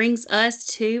it brings us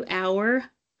to our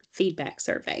feedback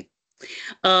survey.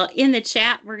 In the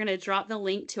chat, we're going to drop the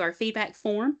link to our feedback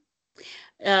form.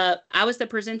 I was the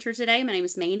presenter today. My name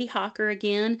is Mandy Hawker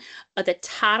again. The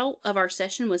title of our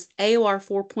session was AOR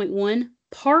 4.1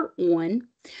 Part 1.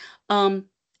 And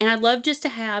I'd love just to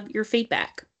have your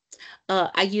feedback.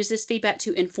 I use this feedback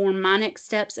to inform my next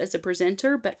steps as a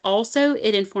presenter, but also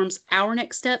it informs our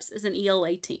next steps as an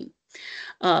ELA team.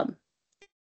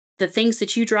 The things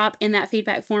that you drop in that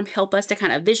feedback form help us to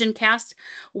kind of vision cast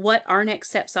what our next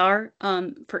steps are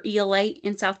for ELA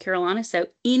in South Carolina. So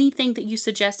anything that you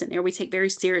suggest in there, we take very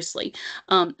seriously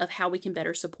of how we can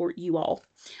better support you all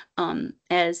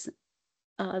as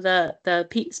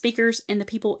the speakers and the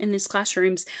people in these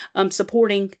classrooms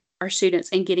supporting our students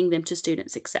and getting them to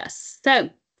student success. So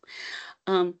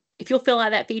if you'll fill out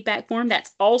that feedback form,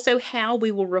 that's also how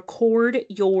we will record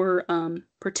your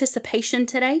participation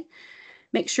today.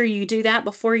 Make sure you do that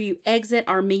before you exit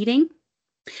our meeting.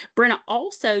 Brenna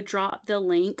also dropped the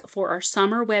link for our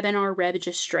summer webinar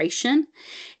registration.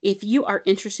 If you are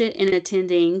interested in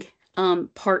attending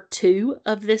part 2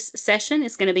 of this session,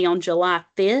 it's going to be on July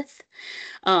 5th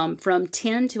from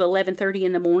 10 to 11:30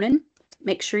 in the morning.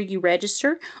 Make sure you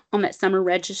register on that summer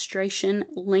registration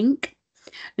link.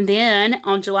 And then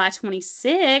on July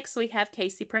 26th, we have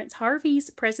Casey Prince Harvey's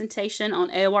presentation on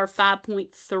AOR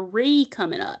 5.3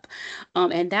 coming up.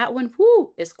 And that one,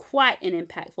 is quite an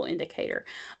impactful indicator.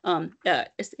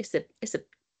 It's a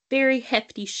very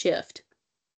hefty shift.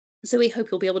 So we hope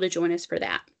you'll be able to join us for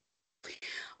that.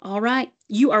 All right.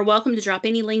 You are welcome to drop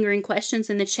any lingering questions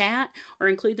in the chat or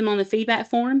include them on the feedback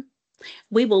form.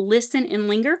 We will listen and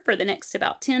linger for the next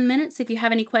about 10 minutes if you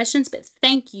have any questions, but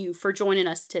thank you for joining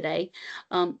us today.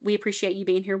 We appreciate you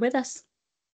being here with us.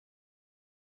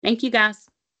 Thank you, guys.